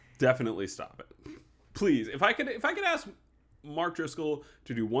it. Definitely stop it. Please. If I could ask Mark Driscoll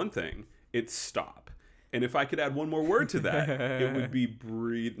to do one thing, it's stop. And if I could add one more word to that, it would be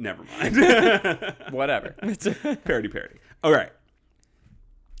breathe. Never mind. Whatever. Parody. All right.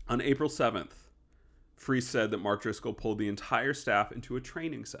 On April 7th, Freese said that Mark Driscoll pulled the entire staff into a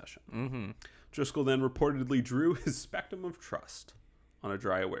training session. Mm-hmm. Driscoll then reportedly drew his spectrum of trust on a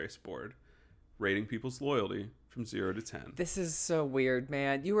dry erase board, rating people's loyalty from 0 to 10. This is so weird,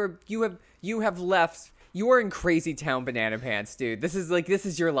 man. You have left. You are in Crazy Town Banana Pants, dude. This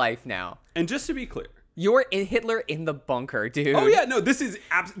is your life now. And just to be clear, you're Hitler in the bunker, dude. Oh yeah, no, this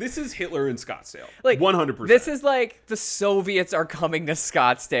is Hitler in Scottsdale. Like 100%. This is like the Soviets are coming to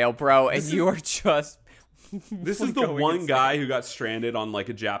Scottsdale, bro, and you are just... This is the one guy who got stranded on like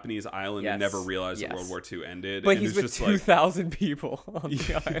a Japanese island and never realized that World War II ended. But and he's with 2,000 people on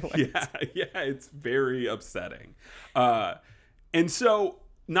the island. Yeah, it's very upsetting. And so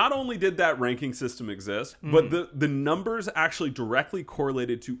not only did that ranking system exist, but the numbers actually directly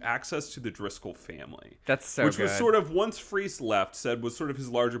correlated to access to the Driscoll family. That's so Which good. was sort of, once Freese left, said was sort of his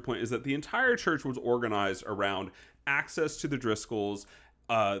larger point, is that the entire church was organized around access to the Driscolls,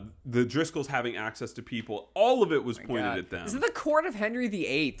 the Driscolls having access to people. All of it was pointed at them. This is the court of Henry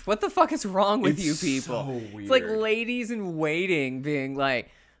VIII. What the fuck is wrong with you people? So weird. It's like ladies in waiting being like,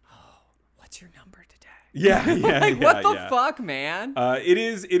 oh, what's your number today? Yeah. What the fuck, man? It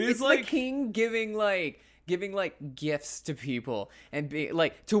is It's like the king giving gifts to people and be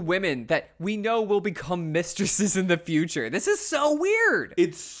like to women that we know will become mistresses in the future. This is so weird.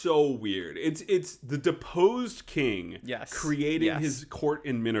 It's so weird. It's the deposed king creating his court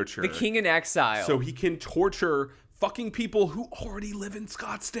in miniature. The king in exile. So he can torture fucking people who already live in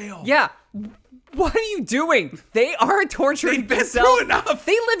Scottsdale. Yeah. What are you doing? They are torturing themselves. They've been through enough.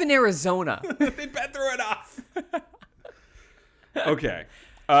 They live in Arizona. They've been through enough. Okay.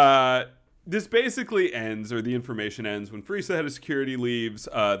 This basically ends, or the information ends, when Freese, the head of security, leaves.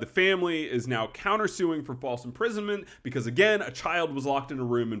 The family is now countersuing for false imprisonment because, again, a child was locked in a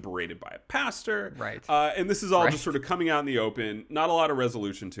room and berated by a pastor. Right. And this is all just sort of coming out in the open. Not a lot of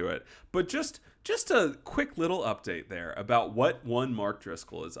resolution to it. But just just a quick little update there about what one Mark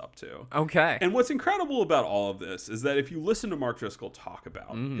Driscoll is up to. Okay. And what's incredible about all of this is that if you listen to Mark Driscoll talk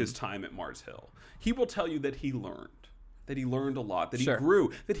about his time at Mars Hill, he will tell you that he learned a lot, that he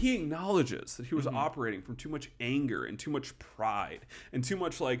grew, that he acknowledges that he was operating from too much anger and too much pride and too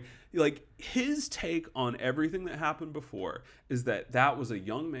much like his take on everything that happened before is that was a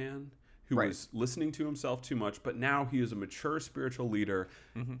young man who was listening to himself too much, but now he is a mature spiritual leader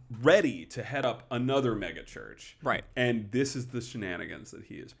ready to head up another mega church. Right. And this is the shenanigans that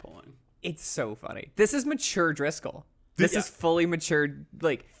he is pulling. It's so funny. This is mature Driscoll. This is fully matured,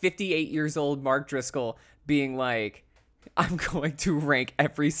 like 58 years old Mark Driscoll being like, I'm going to rank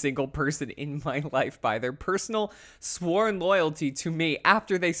every single person in my life by their personal sworn loyalty to me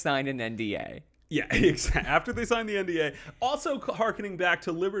after they sign an NDA. Yeah, exactly. After they signed the NDA. Also hearkening back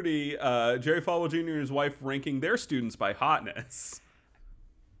to Liberty, Jerry Falwell Jr. and his wife ranking their students by hotness.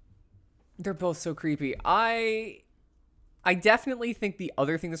 They're both so creepy. I definitely think the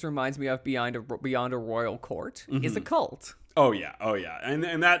other thing this reminds me of beyond a royal court is a cult. Oh, yeah.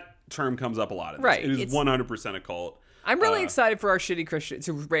 And that term comes up a lot. In this. Right. It is 100% a cult. I'm really excited for our shitty Christian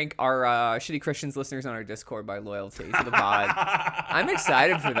to rank our shitty Christians listeners on our Discord by loyalty to the pod. I'm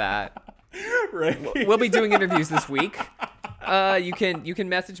excited for that. Right. We'll be doing interviews this week. You can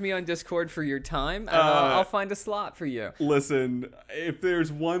message me on Discord for your time, and I'll find a slot for you. Listen, if there's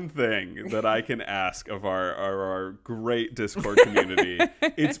one thing that I can ask of our great Discord community,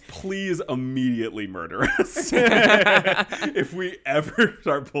 it's please immediately murder us. If we ever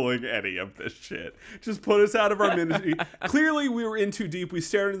start pulling any of this shit, just put us out of our ministry. Clearly, we were in too deep. We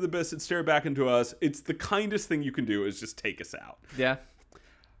stared into the abyss. It stared back into us. It's the kindest thing you can do is just take us out. Yeah.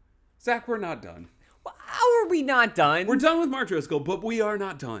 Zach, we're not done. Well, how are we not done? We're done with Mark Driscoll, but we are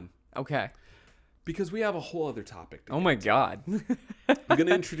not done. Okay. Because we have a whole other topic. Oh my God. I'm going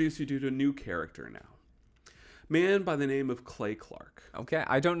to introduce you to a new character now. Man by the name of Clay Clark. Okay,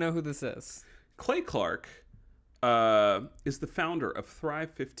 I don't know who this is. Clay Clark is the founder of Thrive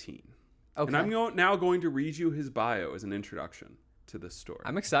 15. Okay. And I'm now going to read you his bio as an introduction to this story.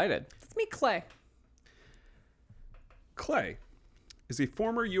 I'm excited. Let's meet Clay. Clay is a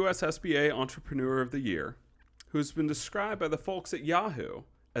former USSBA Entrepreneur of the Year who has been described by the folks at Yahoo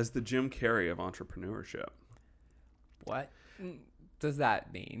as the Jim Carrey of entrepreneurship. What does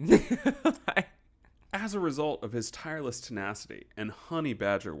that mean? As a result of his tireless tenacity and honey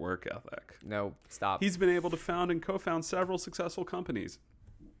badger work ethic. No, stop. He's been able to found and co-found several successful companies,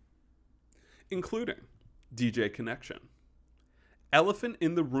 including DJ Connection, Elephant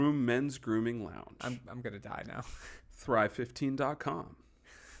in the Room Men's Grooming Lounge. I'm going to die now. Thrive15.com.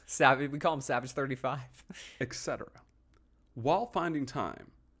 Savage, we call him Savage 35. Etc. While finding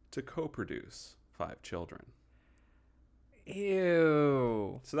time to co-produce 5 children.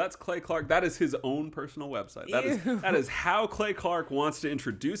 Ew. So that's Clay Clark. That is his own personal website. That is how Clay Clark wants to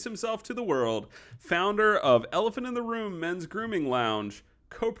introduce himself to the world. Founder of Elephant in the Room Men's Grooming Lounge,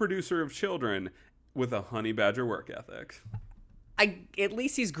 co-producer of children with a honey badger work ethic. At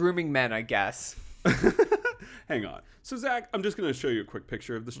least he's grooming men, I guess. Hang on. So Zach, I'm just going to show you a quick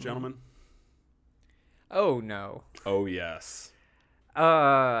picture of this gentleman. Oh no. Oh yes.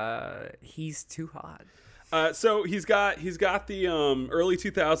 He's too hot. So he's got the early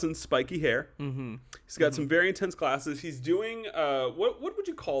 2000s spiky hair. Mm-hmm. He's got some very intense glasses. He's doing what would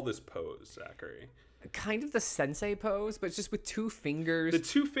you call this pose, Zachary? Kind of the sensei pose, but just with 2 fingers. The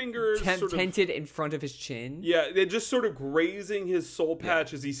 2 fingers tented in front of his chin. Yeah, they're just sort of grazing his soul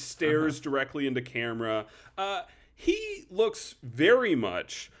patch as he stares directly into camera. He looks very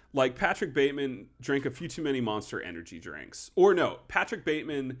much like Patrick Bateman drank a few too many Monster Energy drinks. Or no, Patrick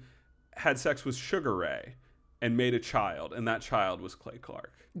Bateman had sex with Sugar Ray and made a child, and that child was Clay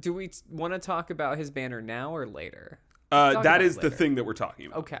Clark. Do we want to talk about his banner now or later? That is the thing that we're talking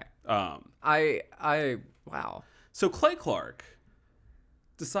about. Okay. Wow. So Clay Clark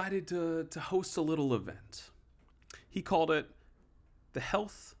decided to host a little event. He called it the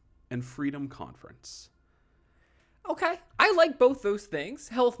Health and Freedom Conference. Okay. I like both those things.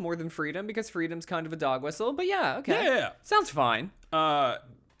 Health more than freedom, because freedom's kind of a dog whistle. But yeah, okay. Yeah. Sounds fine. An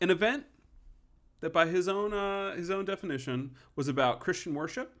event that by his own definition was about Christian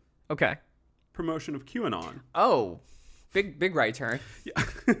worship. Okay. Promotion of QAnon. Oh. Big right turn. Yeah.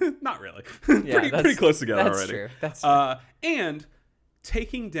 Not really. Yeah, pretty close together that's already. True. That's true. And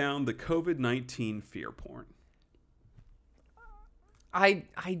taking down the COVID-19 fear porn. I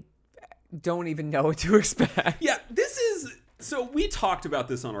don't even know what to expect. Yeah, this is... So we talked about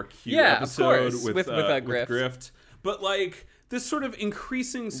this on our Q episode with Grift. Grift. But like this sort of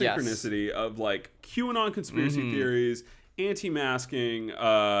increasing synchronicity of like QAnon conspiracy theories, anti-masking,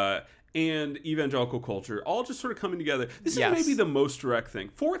 and evangelical culture all just sort of coming together. This Yes. is maybe the most direct thing.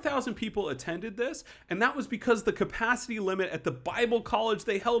 4,000 people attended this, and that was because the capacity limit at the Bible college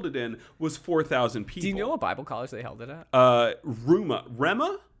they held it in was 4,000 people. Do you know what Bible college they held it at?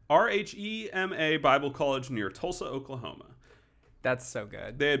 Rhema, R-H-E-M-A Bible College near Tulsa, Oklahoma. That's so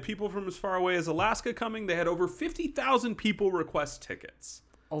good. They had people from as far away as Alaska coming. They had over 50,000 people request tickets.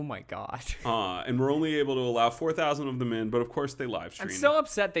 Oh my god. And we're only able to allow 4,000 of them in, but of course they live I'm streamed. so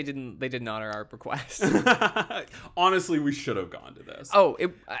upset they didn't honor our request. Honestly, we should have gone to this. Oh,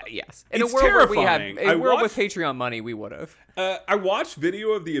 yes. In It's a world where we had terrifying. a world with Patreon money, we would have. I watched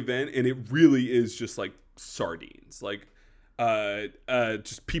video of the event, and it really is just like sardines. Like,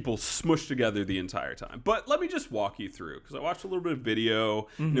 just people smushed together the entire time. But let me just walk you through, because I watched a little bit of video,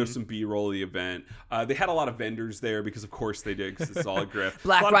 some B-roll of the event. They had a lot of vendors there because of course they did, because it's all a grift.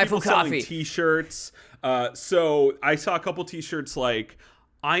 Black a lot Rifle of people selling Coffee. T-shirts. So I saw a couple T-shirts like,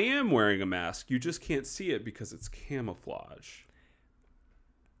 I am wearing a mask, you just can't see it because it's camouflage.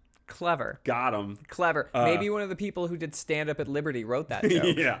 Clever. Got him. Clever. Maybe one of the people who did stand up at Liberty wrote that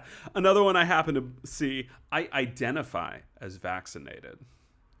joke. Yeah. Another one I happen to see, I identify as vaccinated.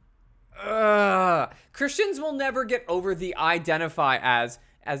 Christians will never get over the identify as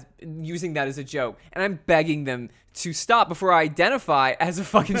using that as a joke, and I'm begging them to stop before I identify as a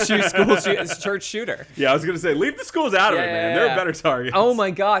fucking church shooter. Yeah, I was gonna say, leave the schools out of it, man. They're better targets. Oh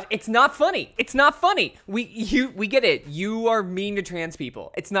my gosh, it's not funny. It's not funny. We get it. You are mean to trans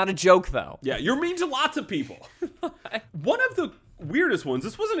people. It's not a joke though. Yeah, you're mean to lots of people. One of the weirdest ones,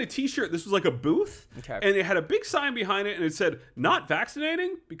 this wasn't a T-shirt, this was like a booth, Okay. and it had a big sign behind it, and it said, "Not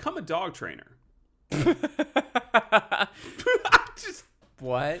vaccinating? Become a dog trainer."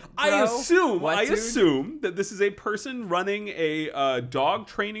 What? I bro? What, dude? assume that this is a person running a dog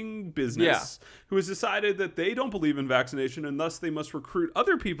training business who has decided that they don't believe in vaccination, and thus they must recruit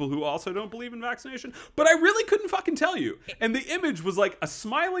other people who also don't believe in vaccination. But I really couldn't fucking tell you. And the image was like a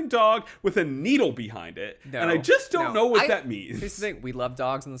smiling dog with a needle behind it, and I just don't know what that means. Here's the thing: we love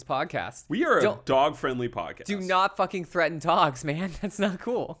dogs on this podcast. We are a dog-friendly podcast. Do not fucking threaten dogs, man. That's not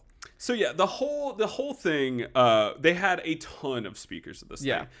cool. So yeah, the whole thing, they had a ton of speakers at this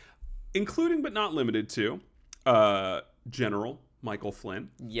thing, including but not limited to General Michael Flynn.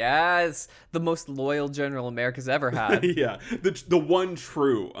 Yes, the most loyal general America's ever had. Yeah, the one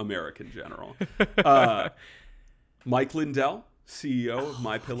true American general. Mike Lindell, CEO of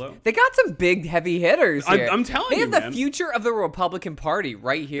MyPillow. They got some big heavy hitters here. I'm telling you, they have the future of the Republican Party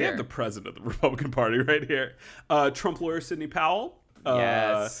right here. They have the president of the Republican Party right here. Trump lawyer Sidney Powell.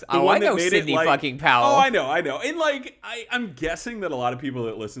 Yes. I know Sidney fucking Powell. Oh, I know. And like, I'm guessing that a lot of people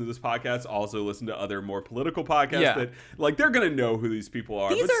that listen to this podcast also listen to other more political podcasts that, like, they're gonna know who these people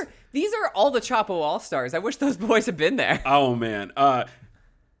are. These are all the Chapo All-Stars. I wish those boys had been there. Oh man.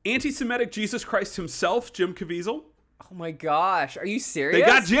 Anti-Semitic Jesus Christ himself, Jim Caviezel. Oh my gosh, are you serious? They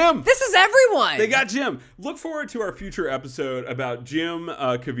got Jim. This is everyone. They got Jim. Look forward to our future episode about Jim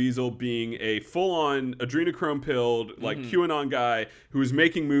Caviezel being a full-on adrenochrome-pilled, like QAnon guy who is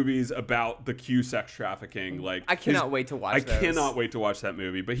making movies about the Q sex trafficking. Like, I cannot wait to watch those. I cannot wait to watch that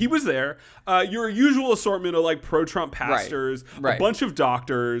movie. But he was there. Your usual assortment of like pro-Trump pastors, a bunch of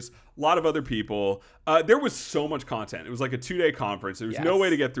doctors, a lot of other people. There was so much content. It was like a 2-day conference. There was no way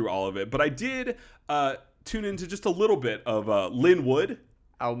to get through all of it. But I did tune into just a little bit of Lin Wood.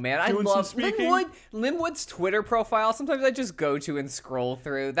 Oh man, I love Lin Wood's Twitter profile. Sometimes I just go to and scroll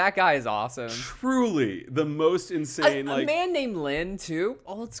through. That guy is awesome. Truly the most insane. A man named Lin too.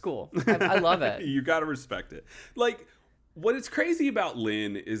 Old school. I love it. You gotta respect it. Like, what is crazy about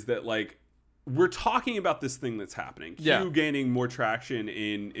Lin is that, like, we're talking about this thing that's happening. Q gaining more traction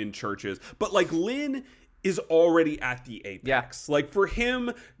in churches, but like Lin is already at the apex. Like, for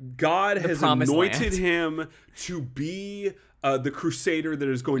him, God has anointed him to be the crusader that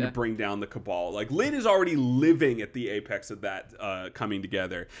is going to bring down the cabal. Like, Lin is already living at the apex of that coming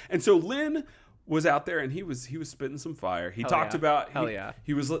together. And so Lin was out there and he was spitting some fire. He talked about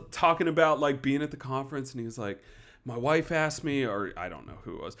he was talking about like being at the conference, and he was like, my wife asked me, or I don't know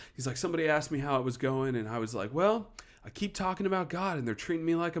who it was. He's like, somebody asked me how it was going, and I was like, well, I keep talking about God and they're treating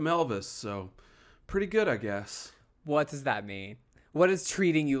me like I'm Elvis, so pretty good, I guess. What does that mean? What does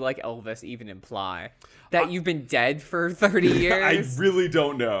treating you like Elvis even imply? That you've been dead for 30 years? I really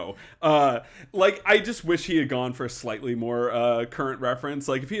don't know. Like, I just wish he had gone for a slightly more current reference.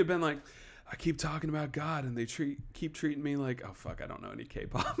 Like, if he had been like, I keep talking about God and they keep treating me like, oh fuck, I don't know any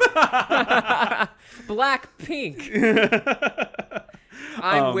K-pop. Blackpink.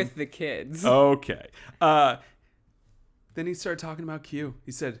 I'm with the kids. Okay. Then he started talking about Q.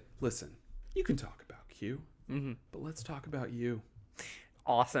 He said, listen, you can talk about Q, but let's talk about you.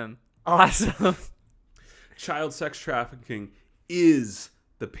 Awesome. Awesome. Child sex trafficking is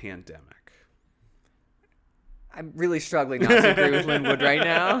the pandemic. I'm really struggling not to agree with Linwood right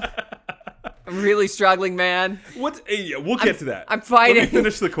now. I'm really struggling, man. Yeah, we'll get to that. I'm fighting. Let me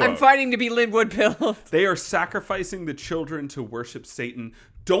finish the quote. I'm fighting to be Linwood pilled. They are sacrificing the children to worship Satan.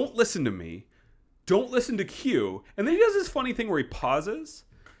 Don't listen to me. Don't listen to Q. And then he does this funny thing where he pauses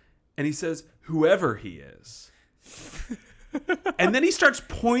and he says, whoever he is. And then he starts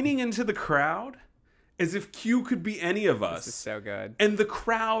pointing into the crowd as if Q could be any of us. This is so good. And the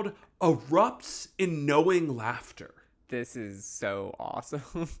crowd erupts in knowing laughter. This is so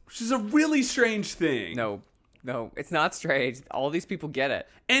awesome. Which is a really strange thing. No, it's not strange. All these people get it.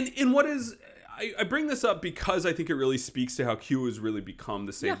 And in what is... I bring this up because I think it really speaks to how Q has really become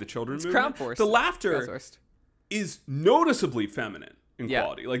the Save the Children movement. Crowd force. The laughter is noticeably feminine in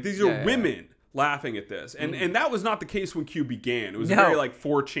quality. Like, these are women laughing at this. And that was not the case when Q began. It was very, like,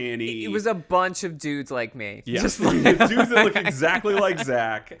 4chan-y. It was a bunch of dudes like me. Yeah. Just like... dudes that look exactly like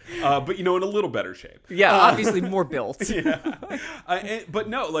Zach, but, in a little better shape. Yeah, obviously more built. Yeah. But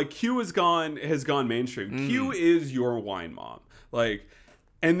no, like, Q has gone mainstream. Q is your wine mom. Like...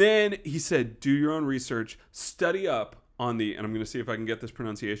 And then he said, do your own research, study up on and I'm going to see if I can get this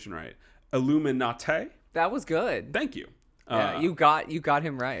pronunciation right, Illuminati. That was good. Thank you. Yeah, you got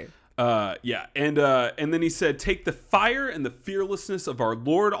him right. Yeah. And then he said, take the fire and the fearlessness of our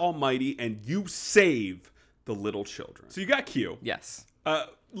Lord Almighty and you save the little children. So you got Q. Yes.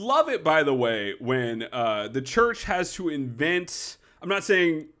 Love it, by the way, when the church has to invent, I'm not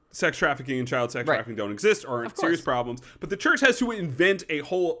saying sex trafficking and child sex trafficking don't exist or aren't serious problems, but the church has to invent a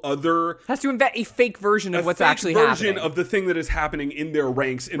whole other... Has to invent a fake version of what's actually happening. A fake version of the thing that is happening in their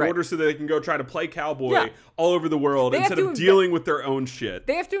ranks in order so that they can go try to play cowboy all over the world instead of dealing with their own shit.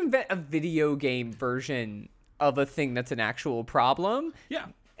 They have to invent a video game version of a thing that's an actual problem. Yeah.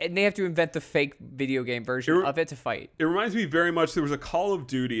 And they have to invent the fake video game version of it to fight. It reminds me very much, there was a Call of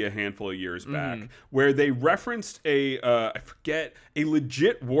Duty a handful of years back where they referenced a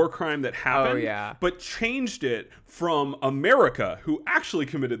legit war crime that happened, but changed it from America, who actually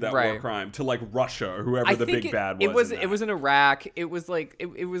committed that war crime, to like Russia or whoever the big bad was. It was in Iraq. It was like,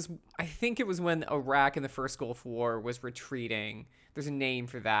 I think it was when Iraq in the first Gulf War was retreating. There's a name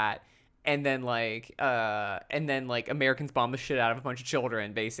for that. And then Americans bombed the shit out of a bunch of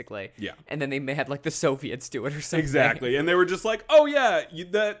children, basically. Yeah. And then they had like the Soviets do it or something. Exactly. And they were just like, oh yeah,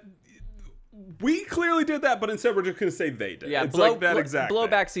 we clearly did that, but instead we're just going to say they did. Yeah. It's like that exact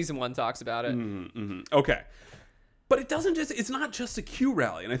Blowback season 1 talks about it. Okay. But it's not just a Q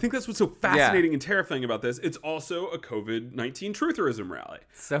rally. And I think that's what's so fascinating and terrifying about this. It's also a COVID-19 trutherism rally.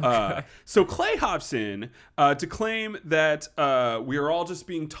 So Clay hops in to claim that we are all just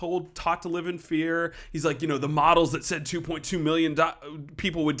being taught to live in fear. He's like, the models that said 2.2 million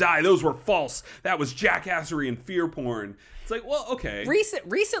people would die, those were false. That was jackassery and fear porn. It's like, well, okay.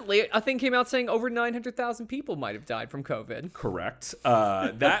 Recently, a thing came out saying over 900,000 people might have died from COVID. Correct.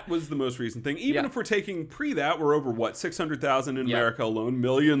 That was the most recent thing. Even if we're taking that, we're over, 600,000 in America alone,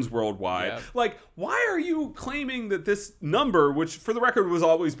 millions worldwide. Like, why are you claiming that this number, which for the record was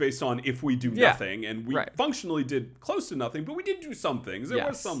always based on if we do nothing, and we functionally did close to nothing, but we did do some things. There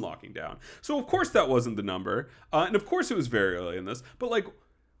was some locking down. So, of course, that wasn't the number. And, of course, it was very early in this. But, like,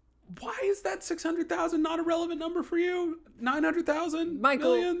 why is that 600,000 not a relevant number for you? 900,000?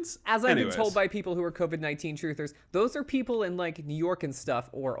 Michael, millions? As I've been told by people who are COVID-19 truthers, those are people in like New York and stuff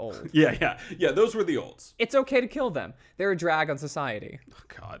or old. Yeah, those were the olds. It's okay to kill them. They're a drag on society.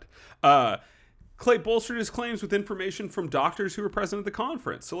 Oh, God. Clay bolstered his claims with information from doctors who were present at the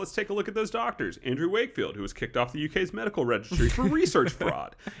conference. So let's take a look at those doctors. Andrew Wakefield, who was kicked off the UK's medical registry for research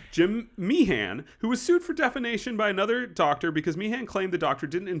fraud. Jim Meehan, who was sued for defamation by another doctor because Meehan claimed the doctor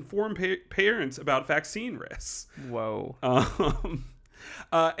didn't inform parents about vaccine risks. Whoa.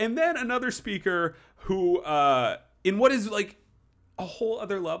 And then another speaker who, in what is like a whole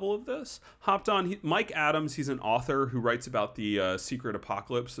other level of this, hopped on. Mike Adams, he's an author who writes about the secret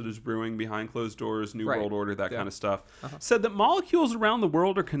apocalypse that is brewing behind closed doors, New World Order, that kind of stuff, said that molecules around the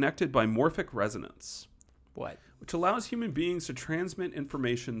world are connected by morphic resonance. What? Which allows human beings to transmit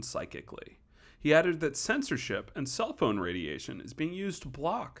information psychically. He added that censorship and cell phone radiation is being used to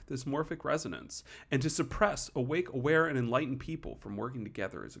block this morphic resonance and to suppress awake, aware, and enlightened people from working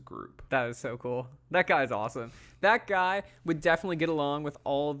together as a group. That is so cool. That guy's awesome. That guy would definitely get along with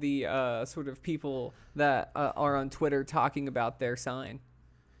all the sort of people that are on Twitter talking about their sign.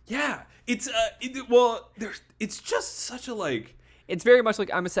 Yeah, it's just such a like. It's very much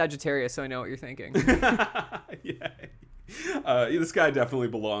like I'm a Sagittarius, so I know what you're thinking. Yeah. This guy definitely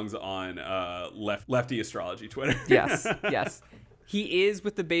belongs on lefty astrology Twitter. Yes. He is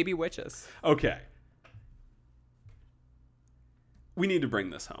with the baby witches. Okay. We need to bring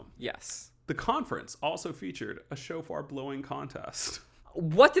this home. Yes. The conference also featured a shofar blowing contest.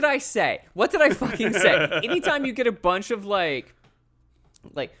 What did I say? What did I fucking say? Anytime you get a bunch of like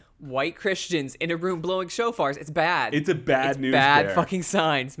white Christians in a room blowing shofars, it's bad. It's a bad news bad bear. fucking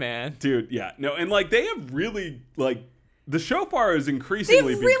signs, man. Dude, yeah. No, and like they have really like the shofar is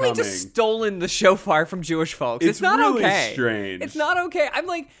increasingly They've really becoming just stolen the shofar from Jewish folks. It's not really okay. strange. It's not okay. I'm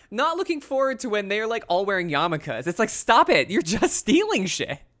like not looking forward to when they're like all wearing yarmulkes. It's like, stop it. You're just stealing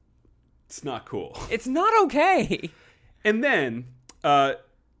shit. It's not cool. It's not okay. And then,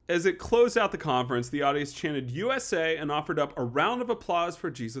 as it closed out the conference, the audience chanted USA and offered up a round of applause for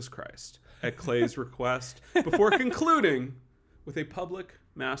Jesus Christ at Clay's request before concluding with a public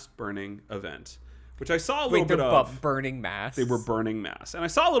mass burning event, which I saw a little bit of. Burning mass. They were burning mass. And I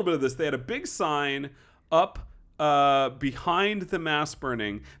saw a little bit of this. They had a big sign up behind the mass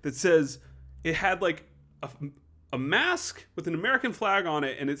burning that says, it had like a mask with an American flag on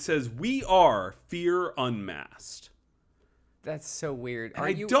it, and it says, "We are Fear Unmasked." That's so weird. And Are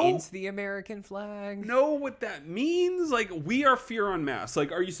you into the American flag? Know what that means? Like, we are fear unmasked.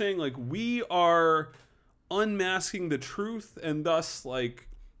 Like, are you saying like we are unmasking the truth and thus like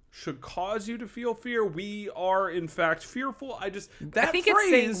should cause you to feel fear? We are in fact fearful. I think it's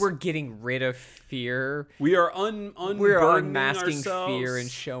saying we're getting rid of fear. We are we're unmasking ourselves. fear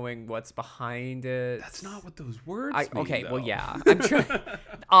and showing what's behind it. That's not what those words mean. Okay, though. well, yeah. I'm trying.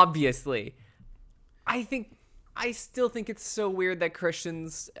 Obviously, I still think it's so weird that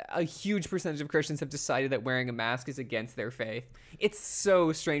a huge percentage of Christians have decided that wearing a mask is against their faith. It's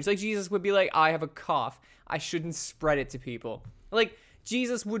so strange. Like, Jesus would be like, I have a cough. I shouldn't spread it to people. Like,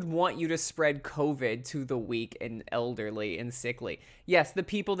 Jesus would want you to spread COVID to the weak and elderly and sickly. Yes, the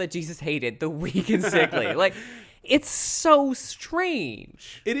people that Jesus hated, the weak and sickly. Like, it's so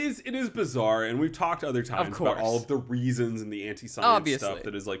strange. It is bizarre, and we've talked other times about all of the reasons and the anti-science stuff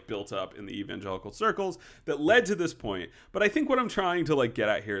that is like built up in the evangelical circles that led to this point. But I think what I'm trying to like get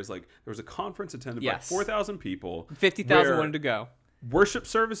at here is like there was a conference attended by 4,000 people. 50,000 wanted to go. Worship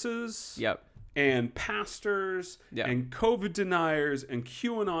services. Yep. And pastors and COVID deniers and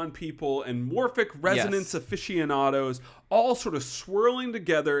QAnon people and morphic resonance aficionados all sort of swirling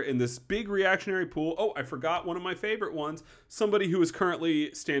together in this big reactionary pool. Oh, I forgot one of my favorite ones. Somebody who is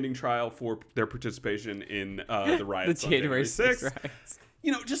currently standing trial for their participation in the riots the on January 6th. Riots.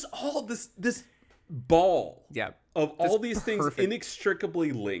 You know, just all this ball of all these things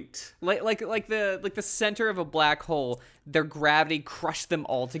inextricably linked. Like the center of a black hole, their gravity crushed them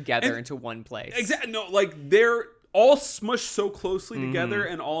all together into one place. Exactly. No, like they're all smushed so closely together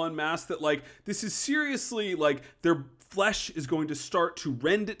and all en masse that like this is seriously like their flesh is going to start to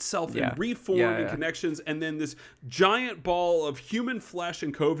rend itself and reform in connections, and then this giant ball of human flesh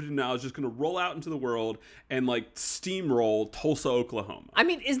and COVID denial is just going to roll out into the world and like steamroll Tulsa, Oklahoma. I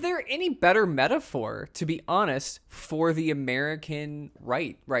mean, is there any better metaphor, to be honest, for the American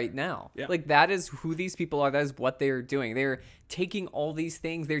right now? Yeah. Like, that is who these people are. That is what they're doing. They're taking all these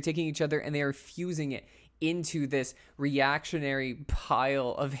things, they're taking each other, and they are fusing it into this reactionary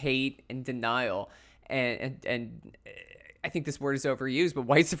pile of hate and denial. And I think this word is overused, but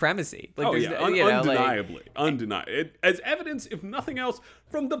white supremacy. Like, undeniably. As evidence, if nothing else,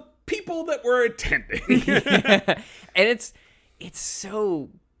 from the people that were attending. And it's so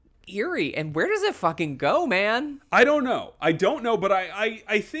eerie. And where does it fucking go, man? I don't know, but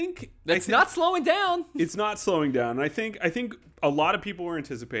I think it's not slowing down. It's not slowing down. And I think a lot of people were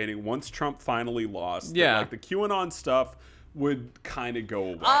anticipating once Trump finally lost, that, like, the QAnon stuff would kind of go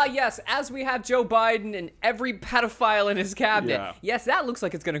away. Yes, as we have Joe Biden and every pedophile in his cabinet. Yeah. Yes, that looks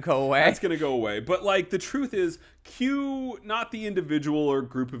like it's going to go away. That's going to go away. But, like, the truth is, Q, not the individual or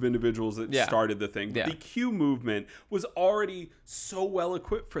group of individuals that started the thing, but the Q movement was already so well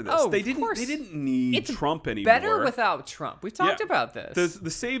equipped for this. Oh, they didn't need Trump anymore. Better without Trump. We've talked about this.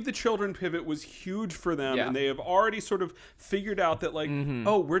 The Save the Children pivot was huge for them, and they have already sort of figured out that, like,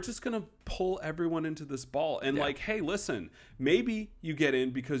 we're just going to pull everyone into this ball. And, like, hey, listen, maybe you get in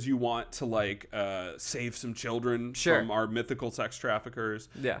because you want to, like, save some children from our mythical sex traffickers.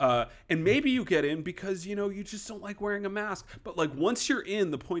 And maybe you get in because, you know, you just don't like wearing a mask. But, like, once you're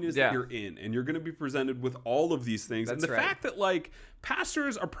in, the point is that you're in, and you're going to be presented with all of these things. That's and the fact that, like,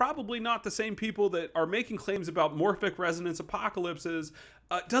 pastors are probably not the same people that are making claims about morphic resonance apocalypses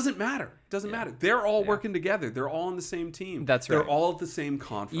doesn't matter. Doesn't matter. They're all working together. They're all on the same team. That's right. They're all at the same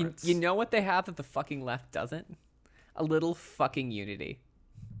conference. You know what they have that the fucking left doesn't? A little fucking unity.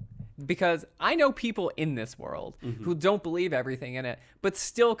 Because I know people in this world who don't believe everything in it, but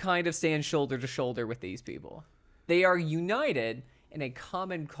still kind of stand shoulder to shoulder with these people. They are united in a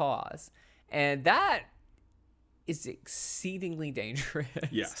common cause. And that is exceedingly dangerous.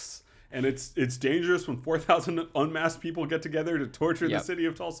 Yes. And it's dangerous when 4,000 unmasked people get together to torture the city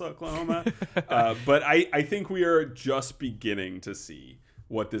of Tulsa, Oklahoma. But I think we are just beginning to see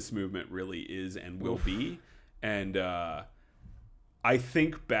what this movement really is and will be. And I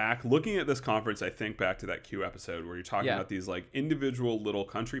think back, looking at this conference, I think back to that Q episode where you're talking about these like individual little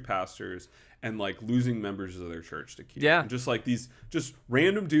country pastors and like losing members of their church to Q. Yeah. And just like these just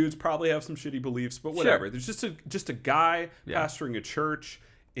random dudes, probably have some shitty beliefs, but whatever. There's just a guy pastoring a church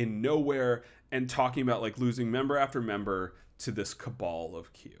in nowhere and talking about like losing member after member to this cabal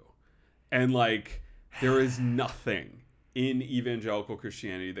of Q. And like there is nothing in evangelical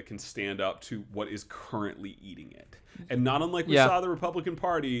Christianity that can stand up to what is currently eating it. And not unlike we saw the Republican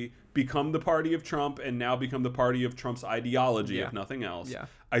Party become the party of Trump and now become the party of Trump's ideology, if nothing else.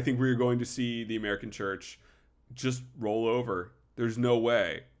 I think we're going to see the American church just roll over. There's no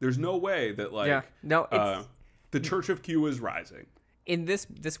way that like the Church of Q is rising. In this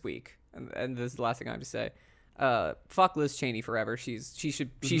week, and this is the last thing I have to say, fuck Liz Cheney forever. She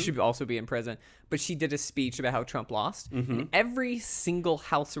should also be in prison. But she did a speech about how Trump lost. And every single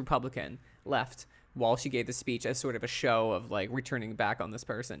House Republican left while she gave the speech as sort of a show of like returning back on this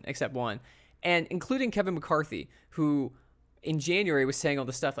person, except one, and including Kevin McCarthy, who in January was saying all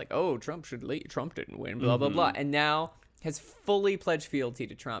this stuff like, oh, Trump should leave, Trump didn't win, blah blah blah, and now has fully pledged fealty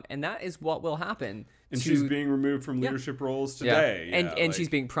to Trump, and that is what will happen. And she's being removed from leadership roles today. And she's being she's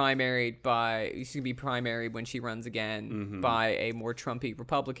going to be primaried when she runs again by a more Trumpy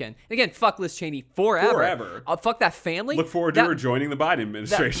Republican. And again, fuck Liz Cheney forever. Fuck that family. Look forward to her joining the Biden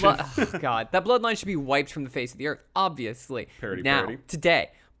administration. God, that bloodline should be wiped from the face of the earth, obviously. Parody. Today.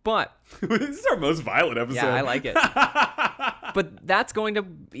 But this is our most violent episode. Yeah, I like it. But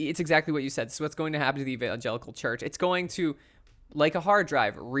it's exactly what you said. So what's going to happen to the evangelical church? It's going to, like a hard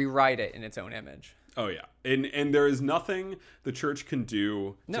drive, rewrite it in its own image. Oh, yeah. And there is nothing the church can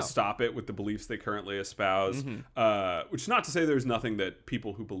do to stop it with the beliefs they currently espouse. Which is not to say there's nothing that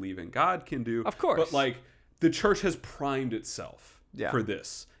people who believe in God can do. Of course. But, like, the church has primed itself for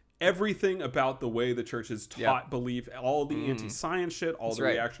this. Everything about the way the church has taught belief, all the anti-science shit, all the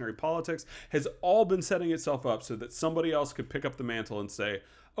reactionary politics, has all been setting itself up so that somebody else could pick up the mantle and say,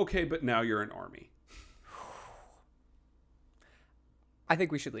 okay, but now you're an army. I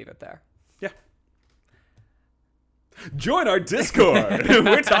think we should leave it there. Yeah. Join our Discord.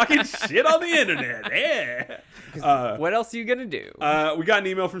 We're talking shit on the internet. Yeah. What else are you going to do? We got an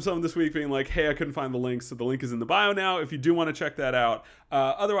email from someone this week being like, hey, I couldn't find the link. So the link is in the bio now if you do want to check that out.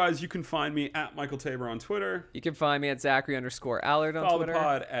 Otherwise, you can find me at Michael Tabor on Twitter. You can find me at Zachary_Allard on Twitter. Follow the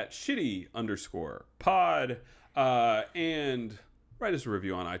pod at shitty_pod. And write us a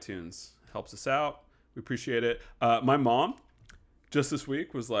review on iTunes. Helps us out. We appreciate it. My mom just this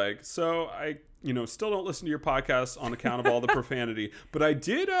week was like, so I still don't listen to your podcast on account of all the profanity, but I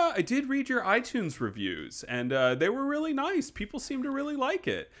did read your iTunes reviews, and they were really nice. People seem to really like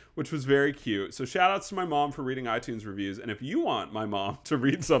it, which was very cute. So shout outs to my mom for reading iTunes reviews. And if you want my mom to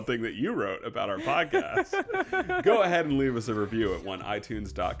read something that you wrote about our podcast, go ahead and leave us a review at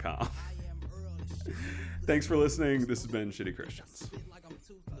oneitunes.com. Thanks for listening. This has been Shitty Christians.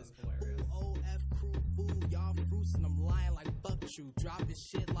 Drop this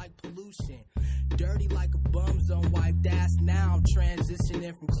shit like pollution. Dirty like a bum zone wiped ass. Now I'm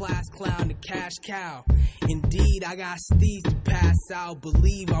transitioning from class clown to cash cow. Indeed, I got steez to pass out.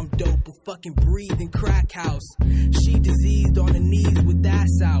 Believe I'm dope, but fucking breathe in crack house. She diseased on the knees with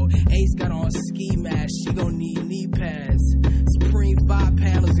ass out. Ace got on ski mask, she gon' need knee pads. Supreme 5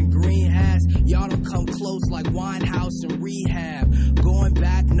 panels and green ass. Y'all don't come close like Winehouse and Rehab. Going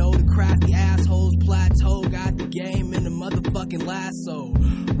back, no, the crafty assholes plateau. Got the game in the motherfucking lasso.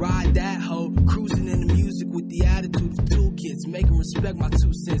 Ride that hoe, cruising in the music with the attitude of two kids. Make them respect my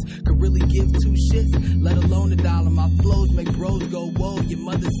 2 cents. Could really give 2 shits, let alone $1. My flows make bros go whoa. Your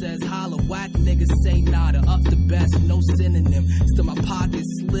mother says holla, whack niggas say nada. Up the best, no synonym. Still my pockets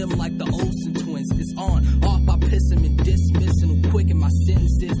slim like the Olsen twins. It's on, off, I piss him and dismiss him quick in my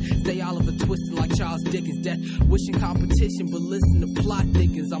sentences. Stay Oliver twisting like Charles Dickens. Death wishing competition, but listen to plot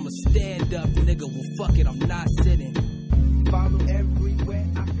thickens. I'm a stand up nigga, well fuck it, I'm not sitting. Follow